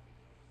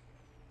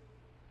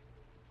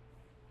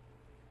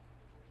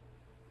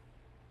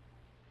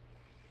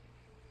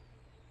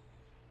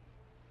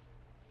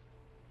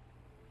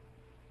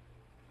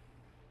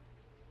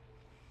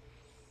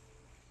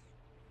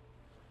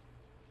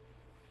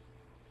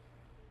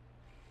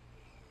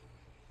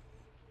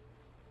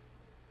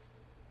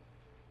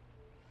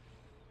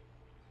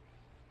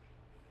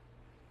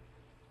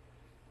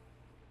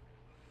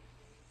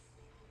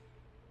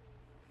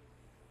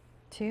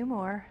 Two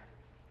more.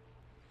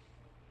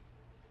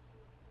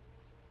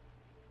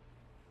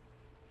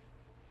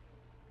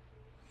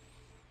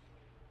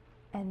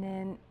 And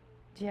then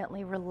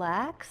gently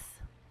relax.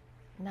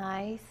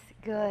 Nice,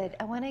 good.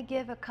 I want to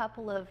give a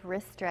couple of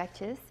wrist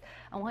stretches.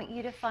 I want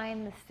you to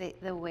find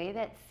the way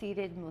that's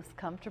seated most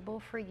comfortable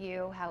for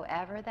you,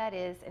 however that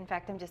is. In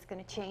fact, I'm just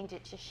going to change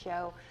it to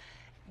show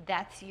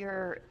that's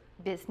your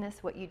business,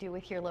 what you do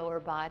with your lower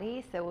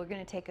body. So we're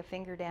going to take a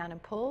finger down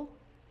and pull.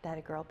 That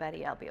a girl,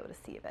 Betty, I'll be able to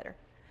see you better.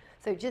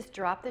 So just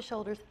drop the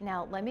shoulders.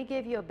 Now, let me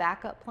give you a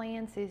backup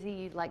plan. Susie,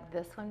 you'd like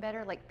this one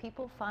better. Like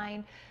people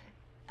find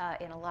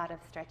in a lot of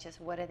stretches,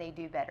 what do they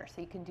do better?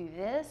 So you can do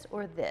this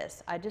or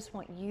this. I just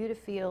want you to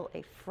feel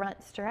a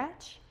front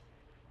stretch.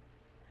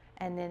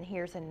 And then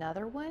here's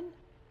another one.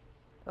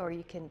 Or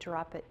you can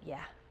drop it.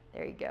 Yeah,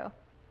 there you go.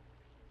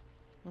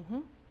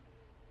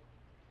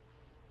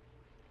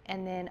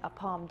 And then a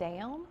palm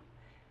down.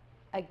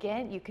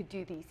 Again, you could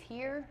do these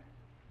here.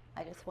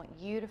 I just want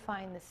you to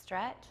find the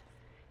stretch.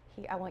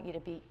 Here, I want you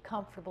to be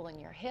comfortable in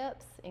your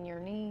hips, in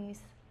your knees,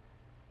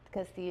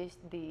 because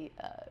the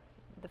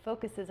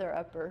focuses are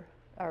upper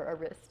or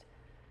wrist.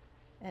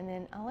 And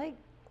then I like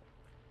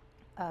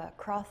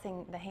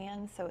crossing the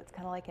hands, so it's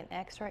kind of like an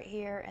X right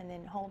here, and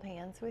then hold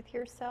hands with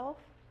yourself.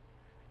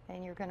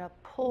 And you're going to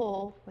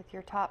pull with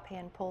your top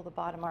hand, pull the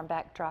bottom arm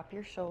back, drop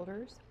your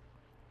shoulders.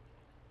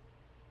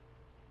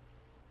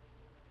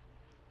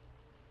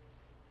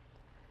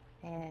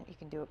 And you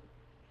can do it.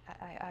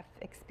 I've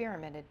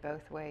experimented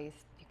both ways.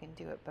 You can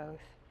do it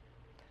both.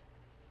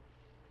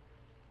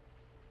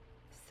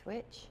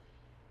 Switch.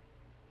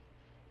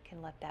 You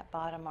can let that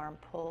bottom arm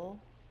pull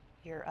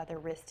your other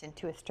wrist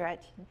into a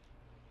stretch.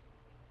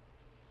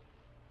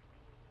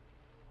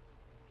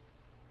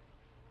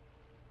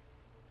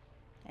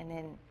 And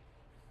then,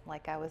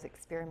 like I was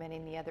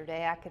experimenting the other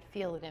day, I could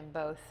feel it in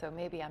both. So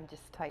maybe I'm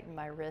just tightening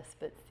my wrist,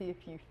 but see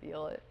if you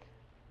feel it.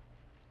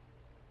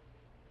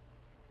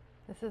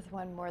 This is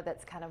one more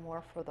that's kind of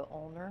more for the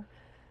ulnar,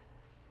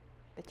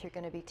 but you're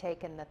going to be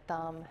taking the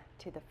thumb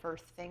to the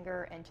first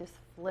finger and just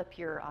flip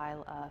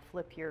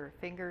your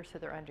fingers so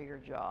they're under your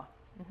jaw.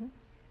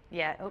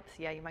 Yeah, oops,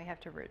 yeah, you might have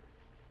to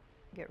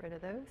get rid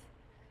of those.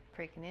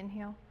 Break an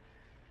inhale.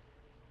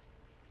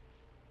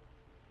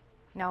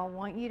 Now I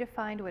want you to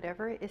find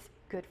whatever is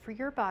good for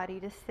your body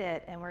to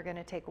sit, and we're going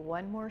to take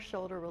one more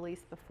shoulder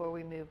release before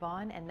we move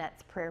on, and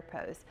that's prayer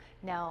pose.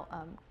 Now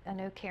I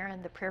know,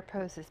 Karen, the prayer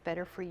pose is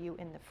better for you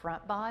in the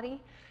front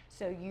body,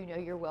 so you know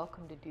you're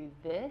welcome to do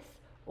this,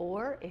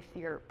 or if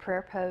your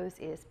prayer pose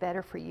is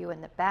better for you in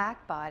the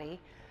back body,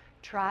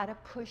 try to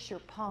push your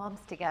palms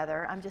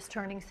together. I'm just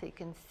turning so you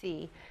can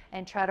see,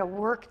 and try to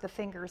work the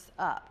fingers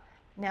up.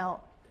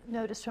 Now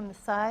notice from the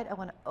side, I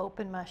want to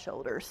open my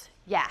shoulders.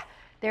 Yeah,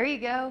 there you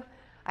go.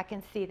 I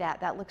can see that.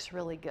 That looks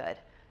really good.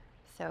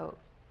 So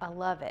I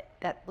love it.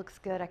 That looks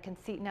good. I can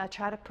see. Now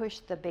try to push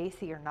the base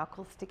of your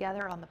knuckles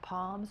together on the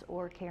palms,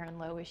 or Karen,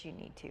 low as you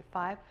need to.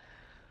 5,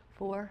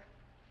 4,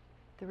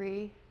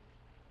 3,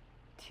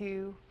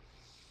 2,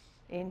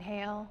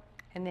 inhale,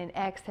 and then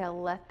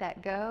exhale, let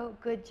that go.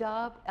 Good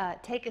job.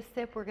 Take a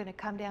sip. We're going to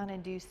come down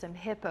and do some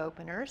hip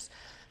openers.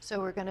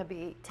 So we're going to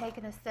be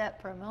taking a sip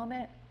for a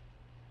moment.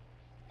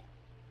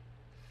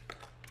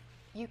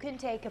 You can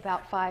take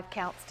about 5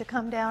 counts to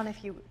come down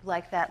if you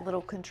like that little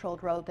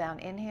controlled roll down.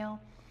 Inhale,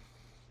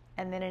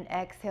 and then an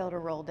exhale to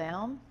roll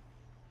down.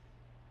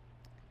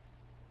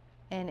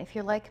 And if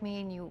you're like me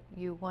and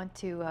you want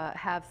to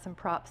have some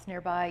props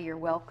nearby, you're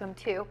welcome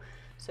to.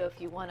 So if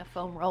you want a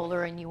foam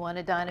roller and you want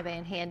a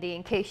Dynaband handy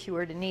in case you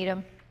were to need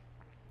them.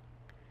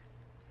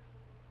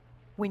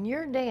 When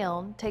you're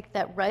down, take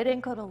that right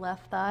ankle to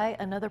left thigh.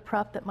 Another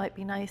prop that might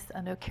be nice,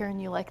 I know, Karen,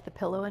 you like the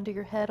pillow under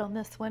your head on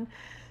this one.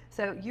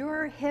 So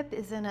your hip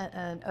is in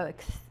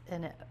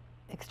an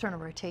external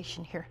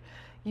rotation here.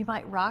 You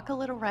might rock a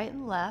little right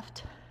and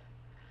left.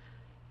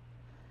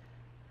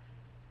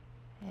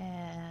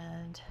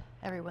 And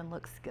everyone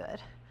looks good.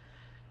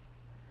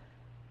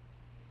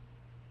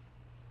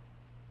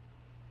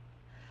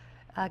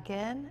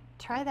 Again,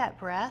 try that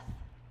breath.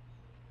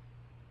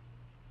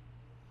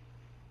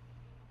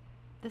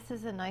 This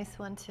is a nice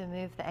one to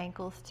move the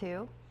ankles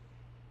to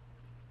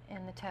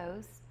and the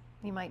toes.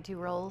 You might do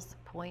rolls,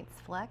 points,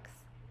 flex.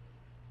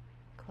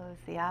 Close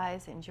the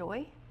eyes,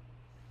 enjoy.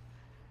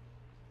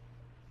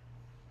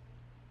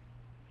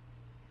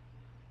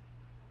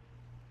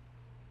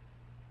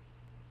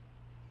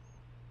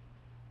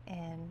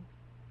 And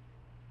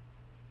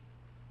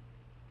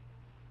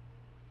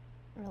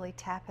really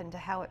tap into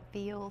how it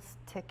feels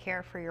to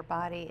care for your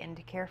body and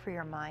to care for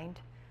your mind.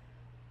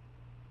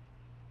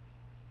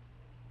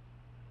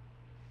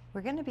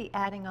 We're going to be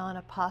adding on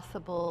a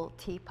possible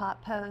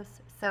teapot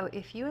pose. So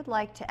if you would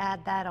like to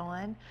add that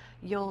on,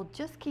 you'll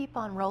just keep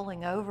on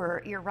rolling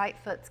over. Your right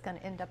foot's going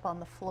to end up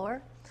on the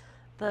floor.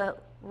 The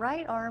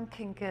right arm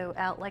can go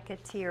out like a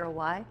T or a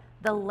Y.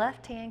 The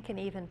left hand can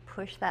even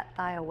push that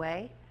thigh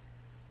away.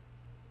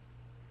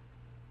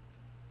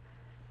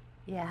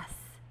 Yes,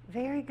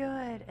 very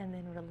good. And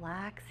then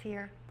relax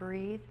here,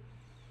 breathe.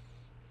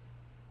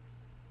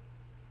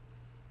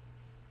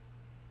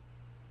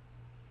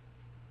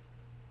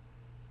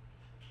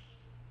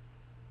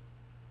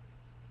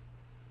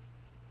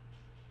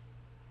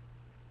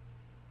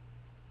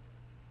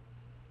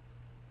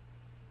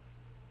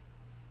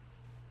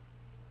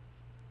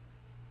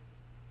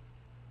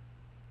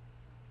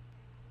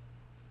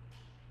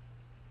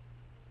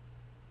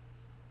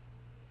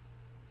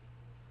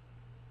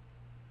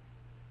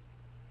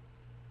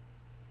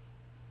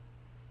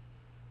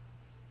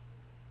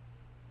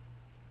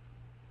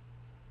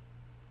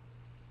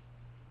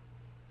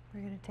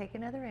 We're going to take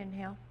another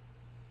inhale.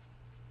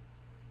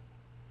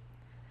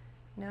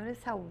 Notice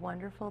how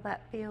wonderful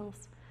that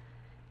feels.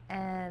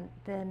 And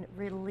then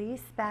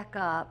release back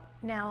up.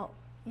 Now,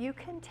 you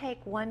can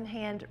take one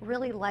hand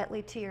really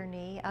lightly to your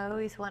knee. I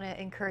always want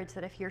to encourage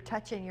that if you're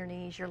touching your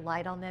knees, you're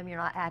light on them. You're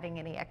not adding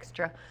any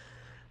extra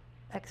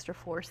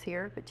force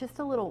here, but just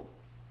a little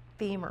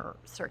femur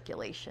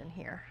circulation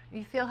here.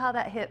 You feel how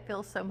that hip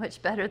feels so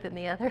much better than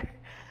the other?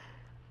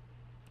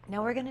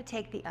 Now we're going to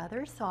take the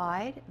other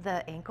side.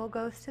 The ankle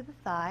goes to the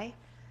thigh.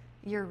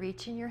 You're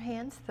reaching your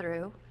hands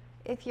through.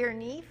 If your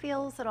knee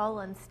feels at all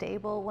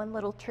unstable, one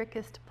little trick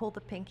is to pull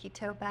the pinky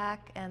toe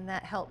back, and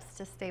that helps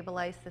to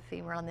stabilize the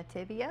femur on the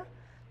tibia.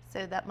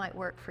 So that might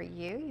work for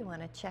you. You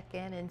want to check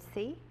in and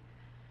see.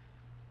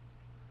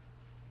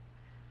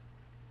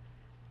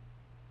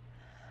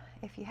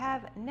 If you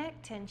have neck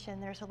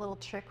tension, there's a little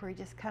trick where you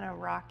just kind of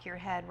rock your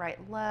head right,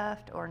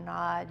 left, or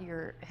nod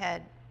your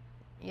head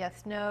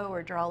yes, no,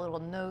 or draw little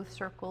no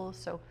circles.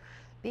 So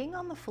being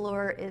on the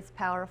floor is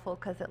powerful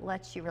because it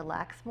lets you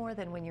relax more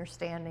than when you're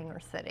standing or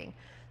sitting.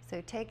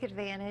 So take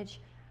advantage.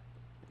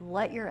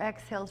 Let your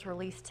exhales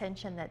release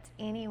tension that's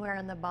anywhere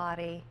in the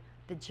body,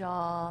 the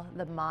jaw,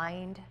 the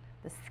mind,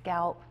 the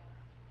scalp.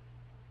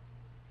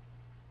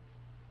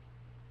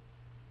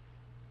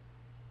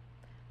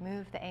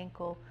 Move the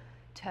ankle,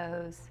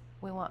 toes.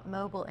 We want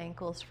mobile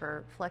ankles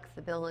for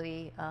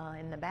flexibility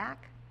in the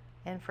back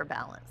and for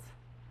balance.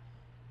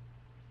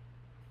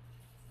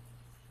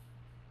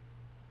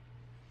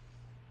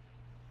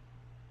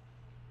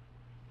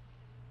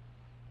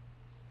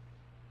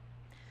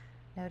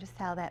 Notice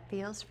how that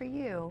feels for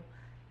you.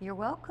 You're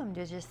welcome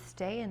to just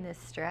stay in this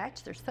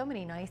stretch. There's so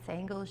many nice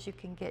angles you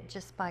can get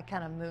just by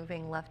kind of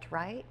moving left,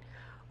 right,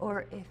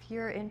 Or if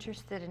you're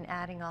interested in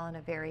adding on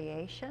a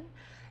variation,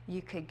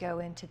 you could go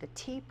into the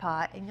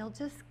teapot and you'll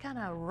just kind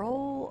of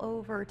roll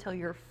over till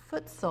your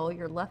foot sole,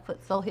 your left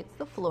foot sole, hits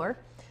the floor.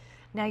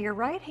 Now your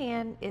right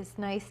hand is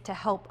nice to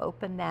help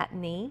open that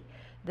knee,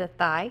 the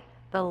thigh.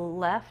 The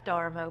left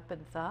arm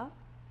opens up.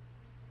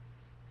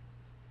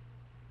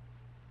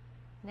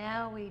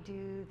 Now we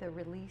do the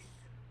release,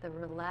 the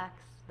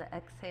relax, the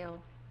exhale.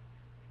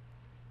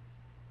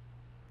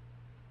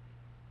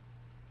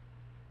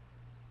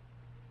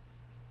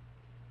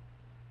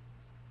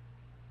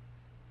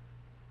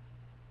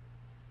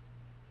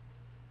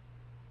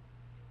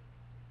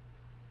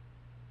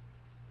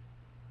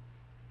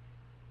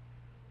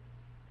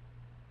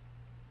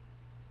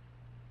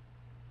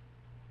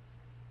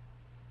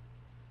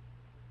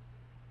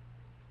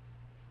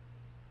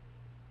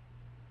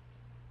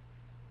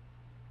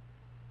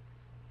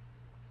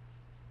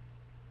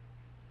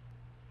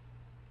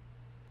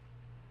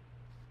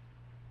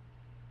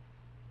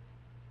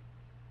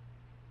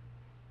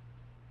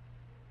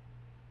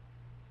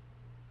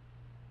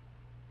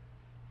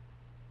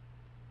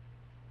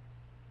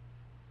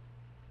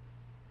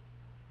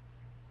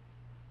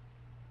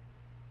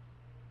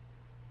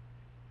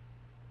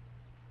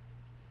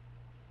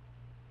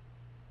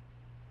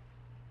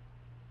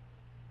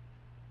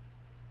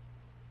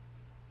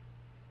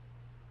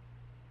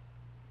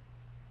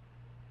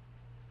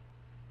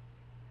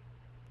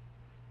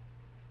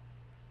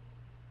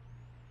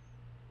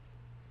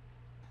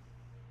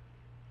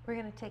 We're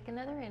going to take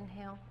another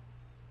inhale.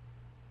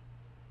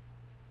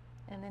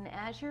 And then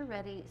as you're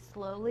ready,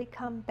 slowly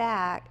come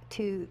back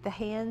to the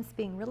hands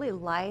being really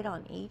light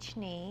on each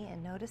knee,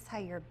 and notice how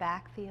your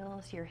back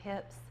feels, your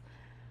hips.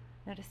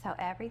 Notice how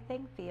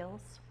everything feels.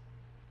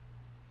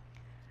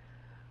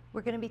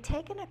 We're going to be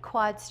taking a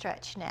quad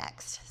stretch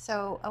next.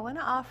 So I want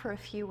to offer a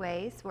few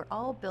ways. We're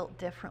all built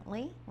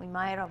differently. We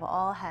might have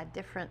all had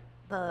different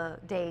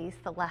days,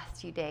 the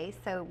last few days.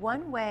 So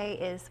one way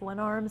is one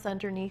arm's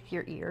underneath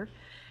your ear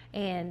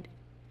and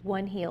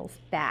one heel's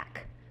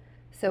back.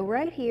 So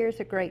right here is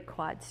a great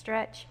quad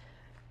stretch.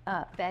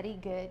 Betty,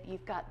 good.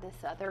 You've got this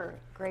other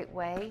great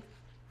way.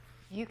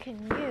 You can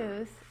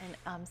use,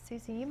 and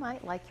Susie, you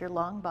might like your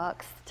long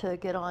box to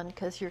get on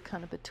because you're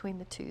kind of between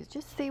the two.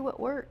 Just see what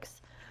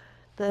works.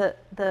 The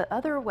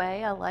other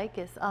way I like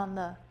is on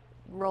the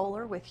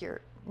roller with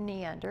your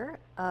knee under.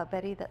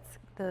 Betty, that's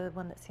the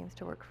one that seems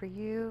to work for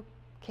you.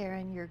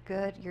 Karen, you're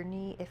good. Your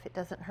knee, if it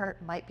doesn't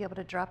hurt, might be able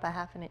to drop a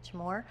 ½ an inch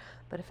more,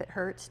 but if it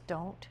hurts,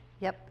 don't.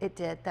 Yep, it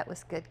did. That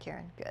was good,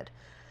 Karen. Good.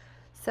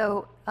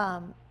 So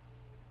I'm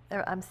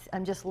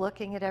just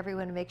looking at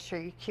everyone to make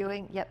sure you're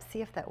cueing. Yep, see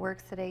if that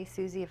works today.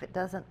 Susie, if it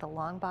doesn't, the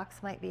long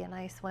box might be a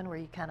nice one where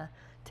you kind of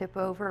tip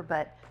over,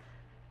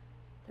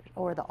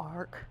 or the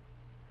arc.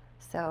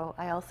 So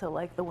I also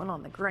like the one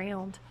on the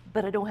ground,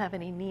 but I don't have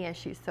any knee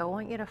issues, so I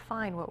want you to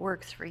find what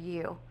works for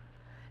you.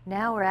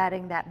 Now we're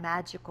adding that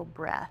magical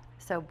breath.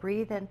 So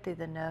breathe in through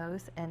the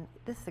nose, and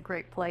this is a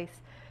great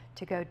place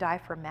to go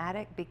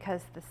diaphragmatic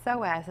because the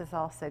psoas is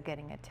also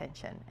getting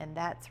attention, and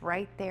that's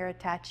right there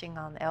attaching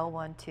on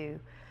L1, 2,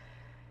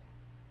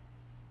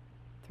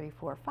 3,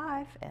 4,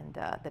 5, and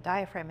the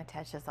diaphragm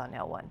attaches on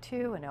L1,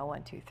 2 and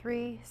L1, 2,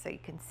 3, so you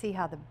can see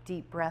how the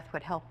deep breath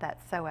would help that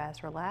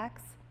psoas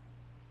relax.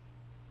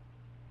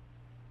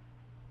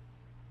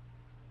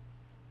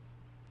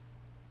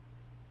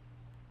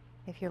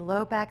 If your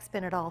low back's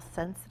been at all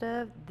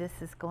sensitive, this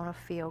is going to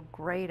feel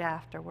great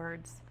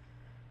afterwards.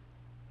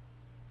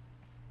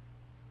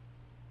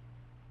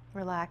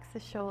 Relax the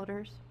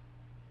shoulders.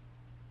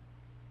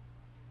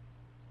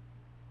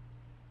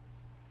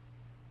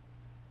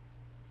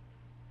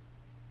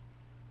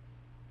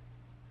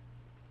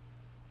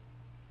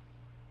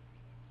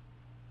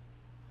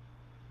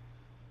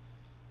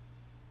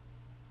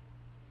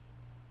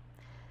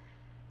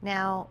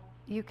 Now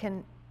you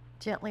can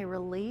gently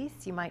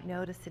release. You might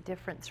notice a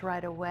difference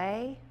right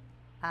away.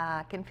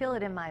 I can feel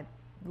it in my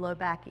low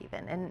back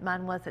even, and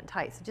mine wasn't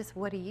tight. So just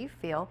what do you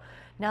feel?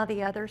 Now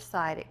the other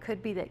side, it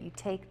could be that you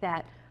take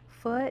that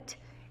foot.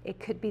 It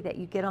could be that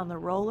you get on the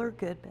roller.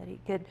 Good, Betty,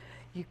 good.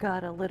 You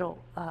got a little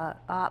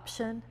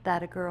option.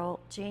 That a girl,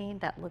 Jean,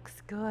 that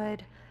looks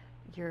good.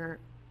 Your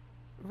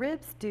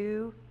ribs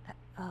do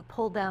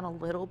pull down a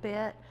little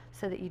bit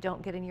so that you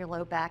don't get in your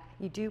low back.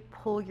 You do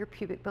pull your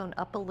pubic bone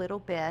up a little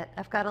bit.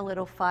 I've got a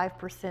little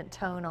 5%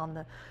 tone on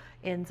the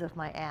ends of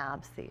my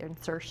abs, the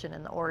insertion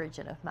and the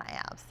origin of my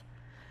abs.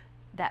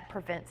 That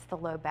prevents the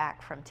low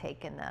back from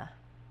taking the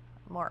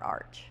more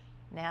arch.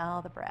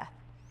 Now the breath.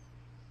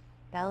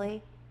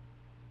 Belly.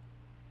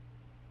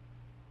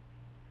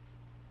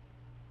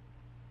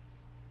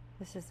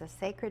 This is a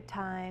sacred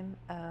time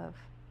of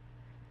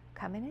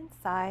coming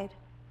inside,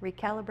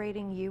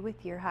 recalibrating you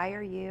with your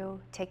higher you,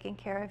 taking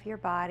care of your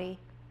body,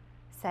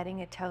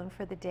 setting a tone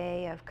for the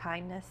day of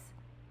kindness.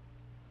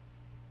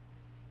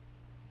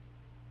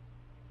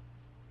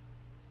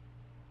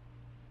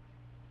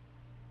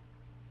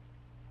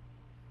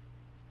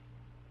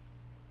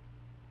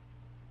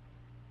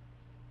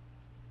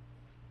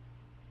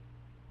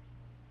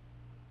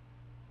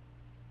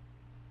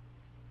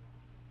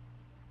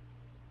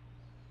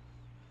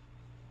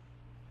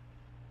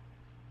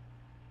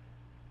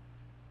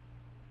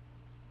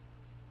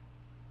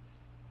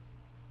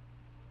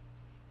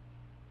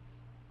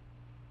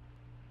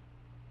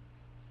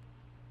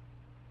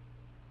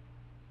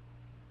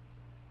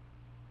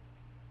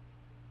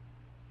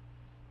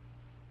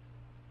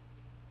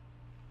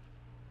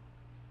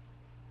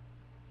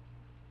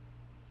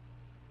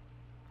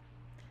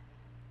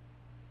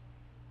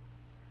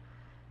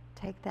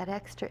 Take that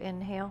extra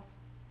inhale.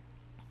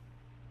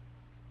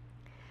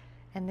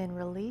 And then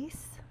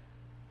release.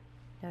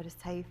 Notice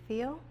how you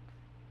feel.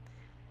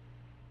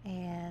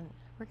 And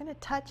we're going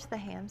to touch the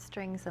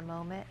hamstrings a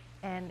moment.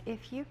 And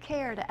if you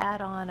care to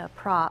add on a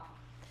prop,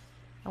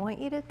 I want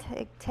you to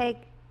take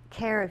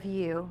care of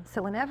you.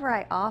 So whenever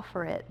I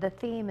offer it, the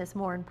theme is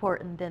more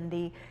important than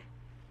the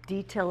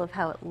detail of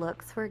how it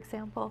looks, for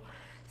example.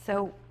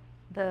 So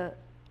the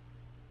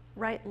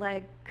right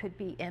leg could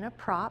be in a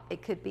prop,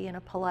 it could be in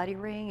a Pilates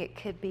ring, it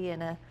could be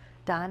in a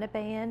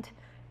Dynaband.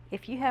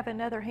 If you have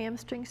another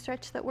hamstring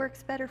stretch that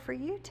works better for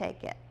you,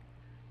 take it.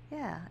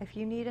 Yeah, if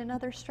you need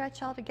another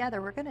stretch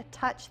altogether, we're going to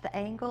touch the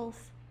angles.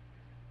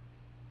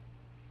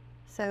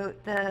 So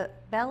the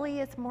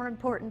belly is more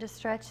important to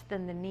stretch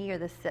than the knee or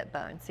the sit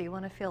bone. So you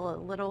want to feel a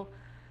little,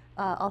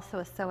 also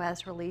a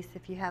psoas release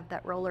if you have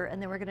that roller.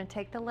 And then we're going to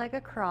take the leg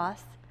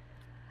across.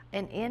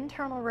 An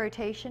internal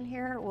rotation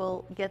here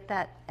will get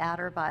that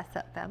outer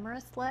bicep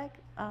femoris leg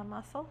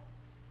muscle.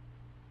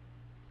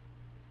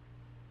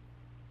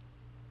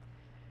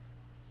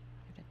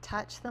 We're going to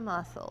touch the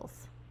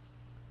muscles.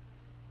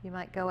 You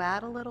might go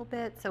out a little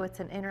bit, so it's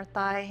an inner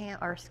thigh,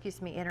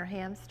 inner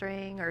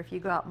hamstring, or if you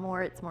go out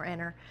more, it's more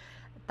inner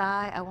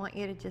thigh. I want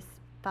you to just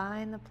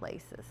find the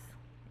places.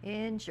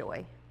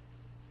 Enjoy.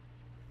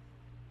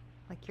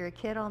 Like you're a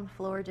kid on the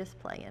floor just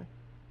playing.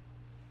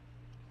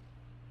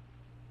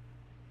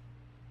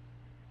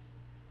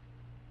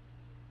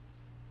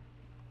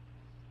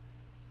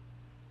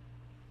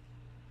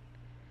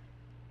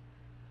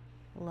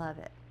 Love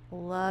it.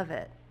 Love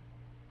it.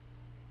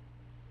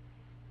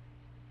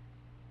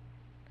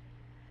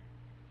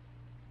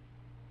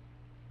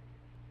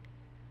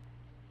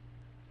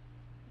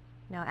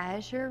 Now,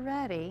 as you're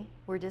ready,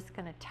 we're just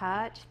going to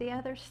touch the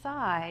other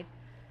side.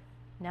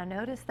 Now,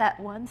 notice that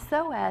one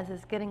psoas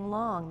is getting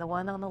long, the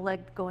one on the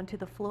leg going to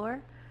the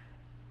floor.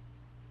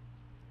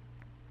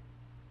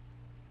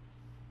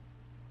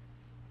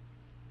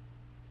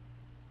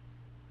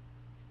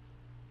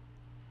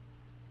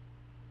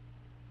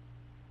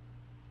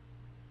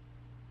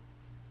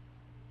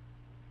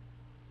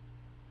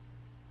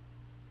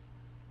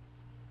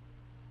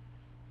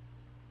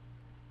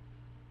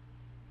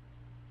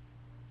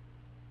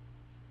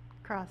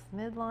 Cross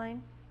midline.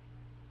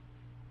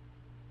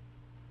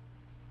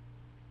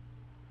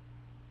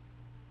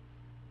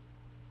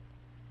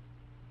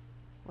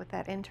 With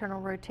that internal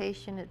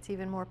rotation, it's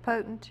even more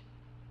potent.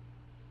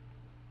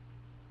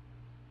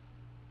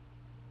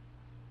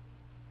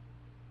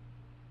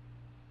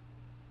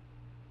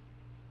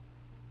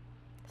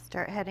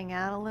 Start heading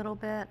out a little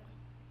bit.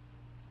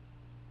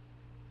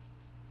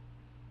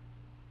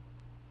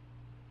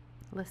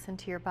 Listen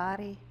to your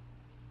body.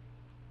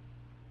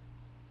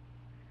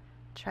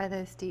 Try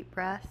those deep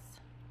breaths.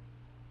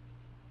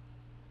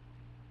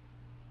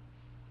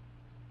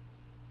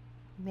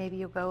 Maybe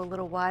you'll go a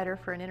little wider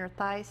for an inner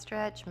thigh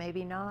stretch,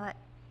 maybe not.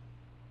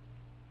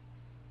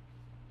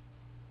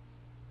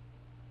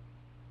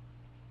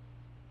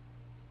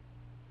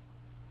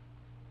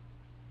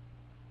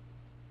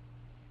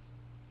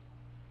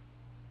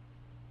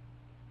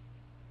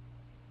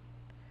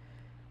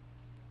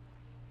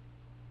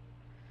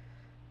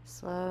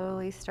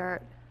 Slowly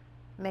start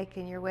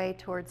making your way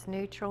towards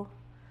neutral.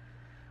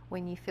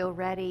 When you feel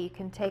ready, you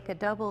can take a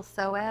double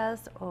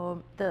psoas.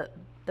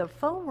 The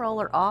foam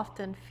roller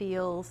often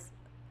feels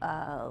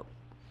a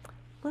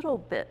little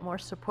bit more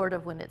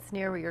supportive when it's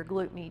near where your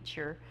glute meets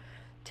your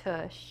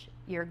tush,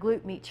 your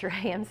glute meets your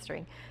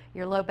hamstring.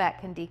 Your low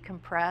back can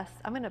decompress.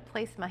 I'm going to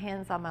place my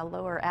hands on my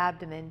lower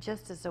abdomen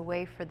just as a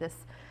way for this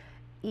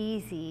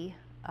easy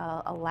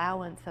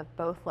allowance of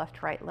both left,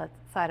 left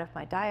side of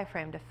my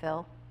diaphragm to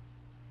fill.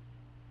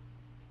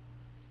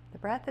 The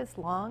breath is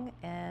long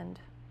and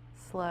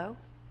slow.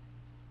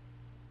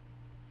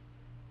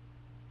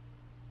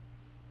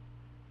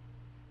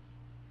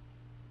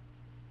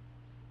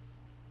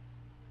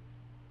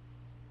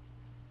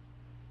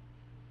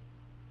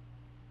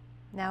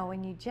 Now,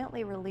 when you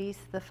gently release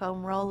the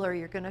foam roller,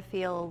 you're going to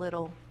feel a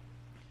little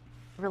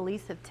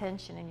release of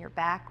tension in your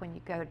back when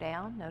you go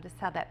down. Notice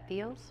how that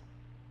feels.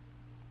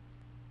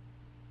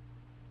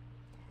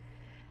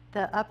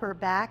 The upper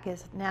back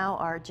is now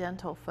our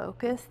gentle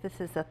focus. This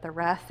is a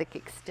thoracic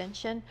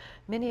extension.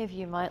 Many of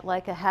you might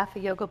like a half a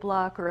yoga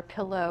block or a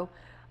pillow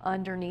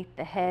underneath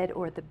the head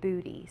or the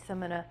booty. So I'm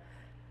going to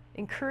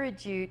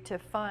encourage you to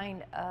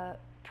find a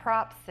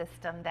prop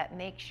system that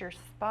makes your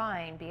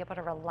spine be able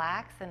to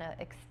relax in an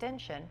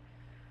extension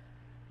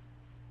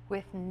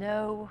with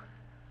no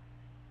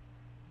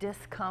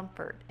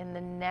discomfort in the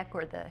neck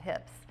or the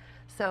hips.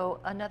 So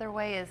another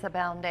way is a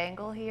bound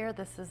angle here.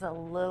 This is a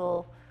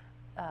little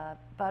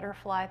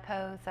butterfly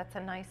pose. That's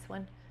a nice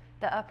one.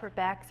 The upper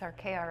back's our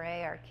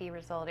KRA, our key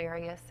result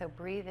area. So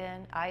breathe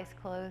in, eyes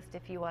closed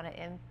if you want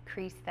to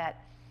increase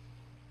that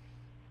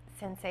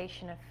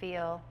sensation of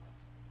feel.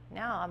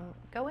 Now I'm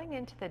going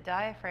into the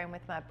diaphragm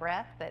with my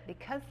breath, but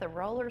because the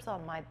roller's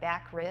on my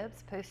back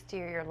ribs,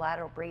 posterior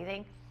lateral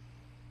breathing,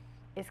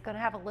 it's going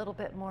to have a little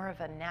bit more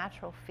of a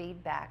natural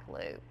feedback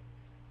loop.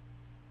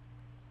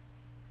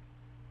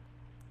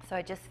 So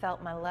I just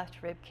felt my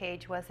left rib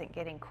cage wasn't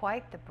getting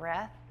quite the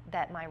breath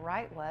that my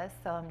right was,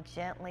 so I'm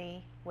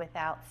gently,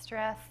 without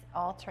stress,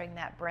 altering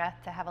that breath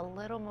to have a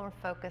little more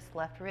focused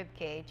left rib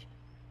cage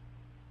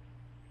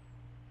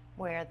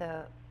where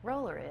the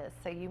roller is.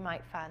 So you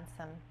might find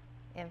some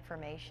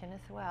information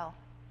as well.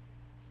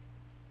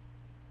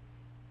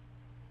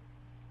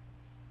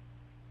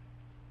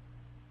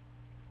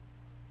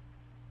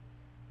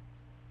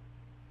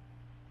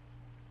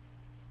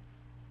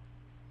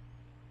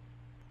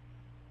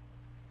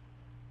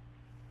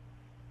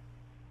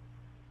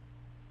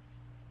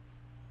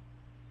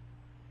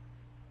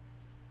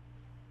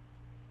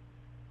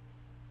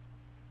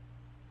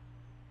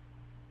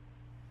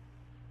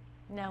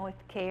 Now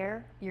with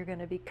care, you're going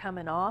to be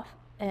coming off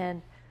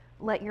and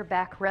let your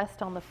back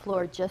rest on the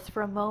floor just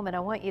for a moment.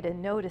 I want you to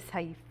notice how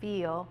you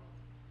feel.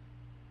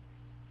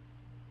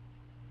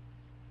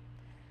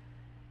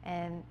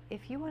 And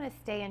if you want to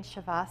stay in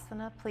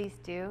Shavasana, please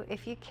do.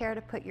 If you care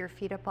to put your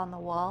feet up on the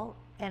wall,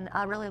 and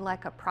I really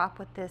like a prop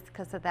with this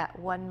because of that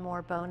one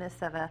more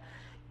bonus of a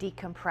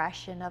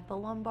decompression of the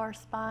lumbar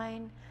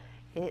spine.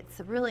 It's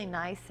really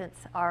nice since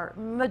our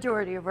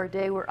majority of our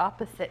day we're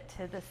opposite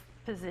to this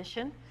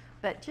position,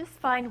 but just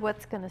find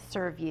what's going to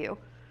serve you.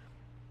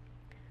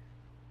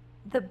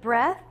 The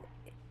breath,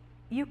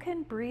 you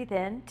can breathe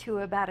in to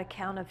about a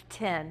count of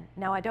 10.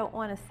 Now I don't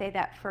want to say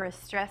that for a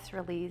stress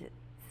release.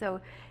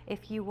 So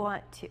if you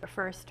want to,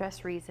 for a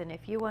stress reason,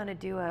 if you want to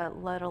do a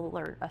little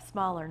or a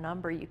smaller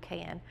number, you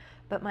can.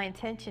 But my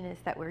intention is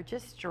that we're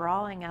just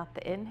drawing out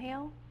the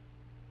inhale.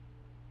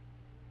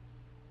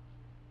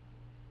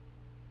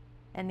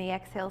 And the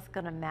exhale is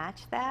going to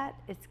match that.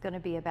 It's going to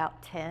be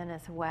about 10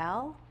 as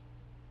well.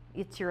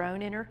 It's your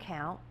own inner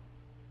count.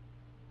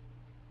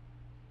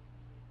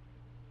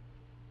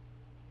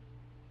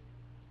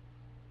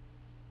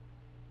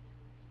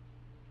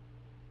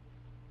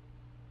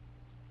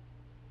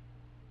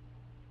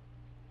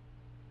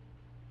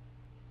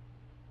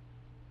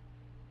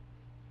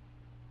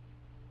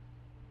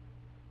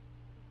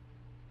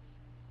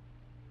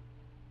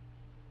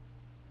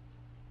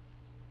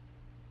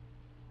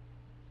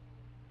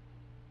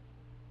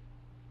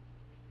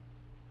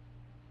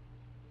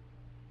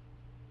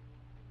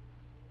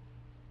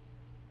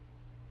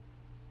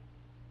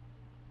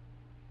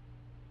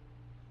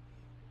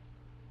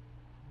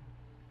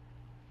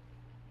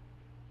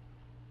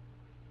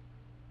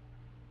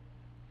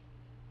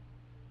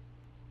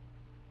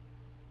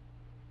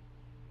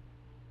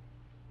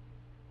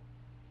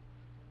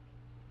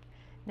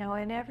 Now,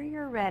 whenever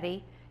you're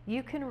ready,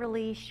 you can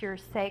release your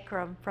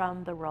sacrum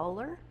from the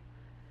roller.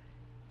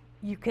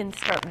 You can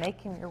start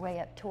making your way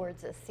up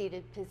towards a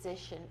seated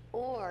position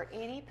or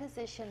any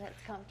position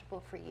that's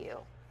comfortable for you.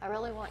 I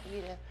really want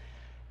you to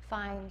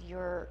find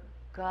your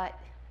gut,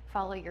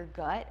 follow your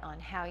gut on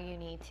how you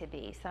need to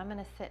be. So I'm going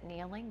to sit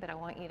kneeling, but I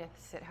want you to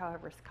sit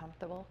however's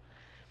comfortable.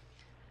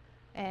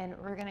 And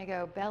we're going to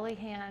go belly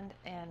hand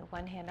and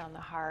one hand on the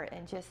heart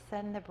and just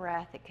send the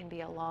breath. It can be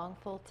a long,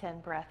 full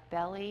 10 breath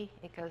belly.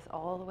 It goes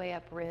all the way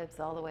up ribs,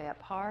 all the way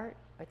up heart.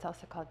 It's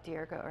also called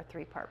Dirga or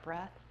 3-part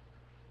breath.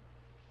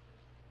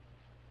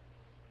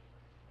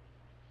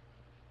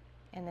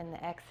 And then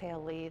the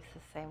exhale leaves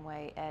the same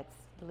way. It's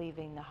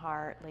leaving the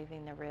heart,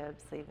 leaving the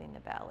ribs, leaving the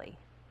belly.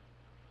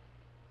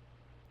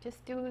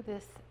 Just do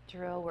this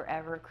drill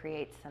wherever it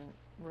creates some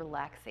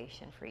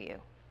relaxation for you.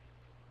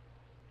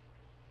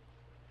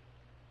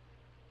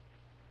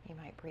 You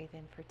might breathe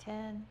in for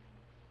 10,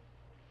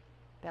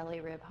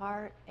 belly, rib,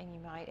 heart, and you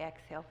might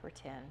exhale for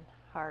 10,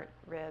 heart,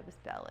 ribs,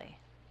 belly.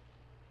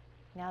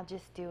 Now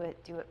just do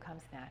it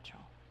comes natural.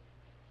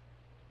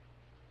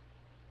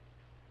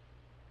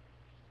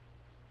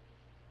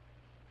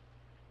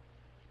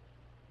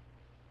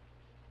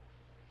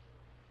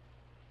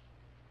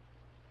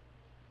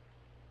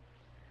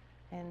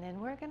 And then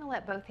we're going to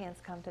let both hands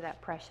come to that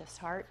precious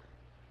heart.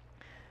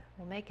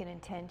 We'll make an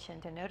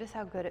intention to notice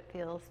how good it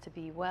feels to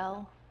be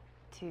well,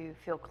 to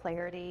feel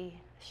clarity,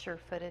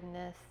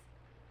 sure-footedness,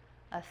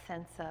 a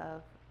sense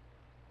of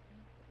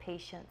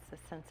patience,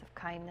 a sense of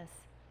kindness.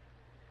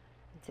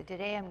 And so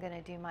today I'm going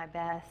to do my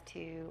best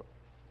to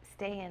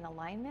stay in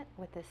alignment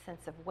with this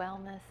sense of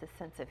wellness, this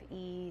sense of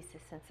ease,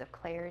 this sense of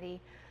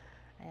clarity.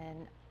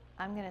 And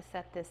I'm going to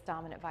set this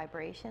dominant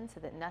vibration so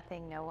that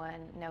nothing, no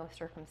one, no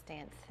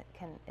circumstance,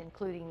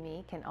 including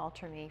me, can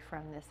alter me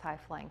from this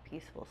high-flying,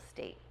 peaceful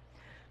state.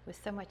 With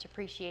so much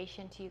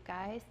appreciation to you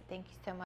guys, thank you so much.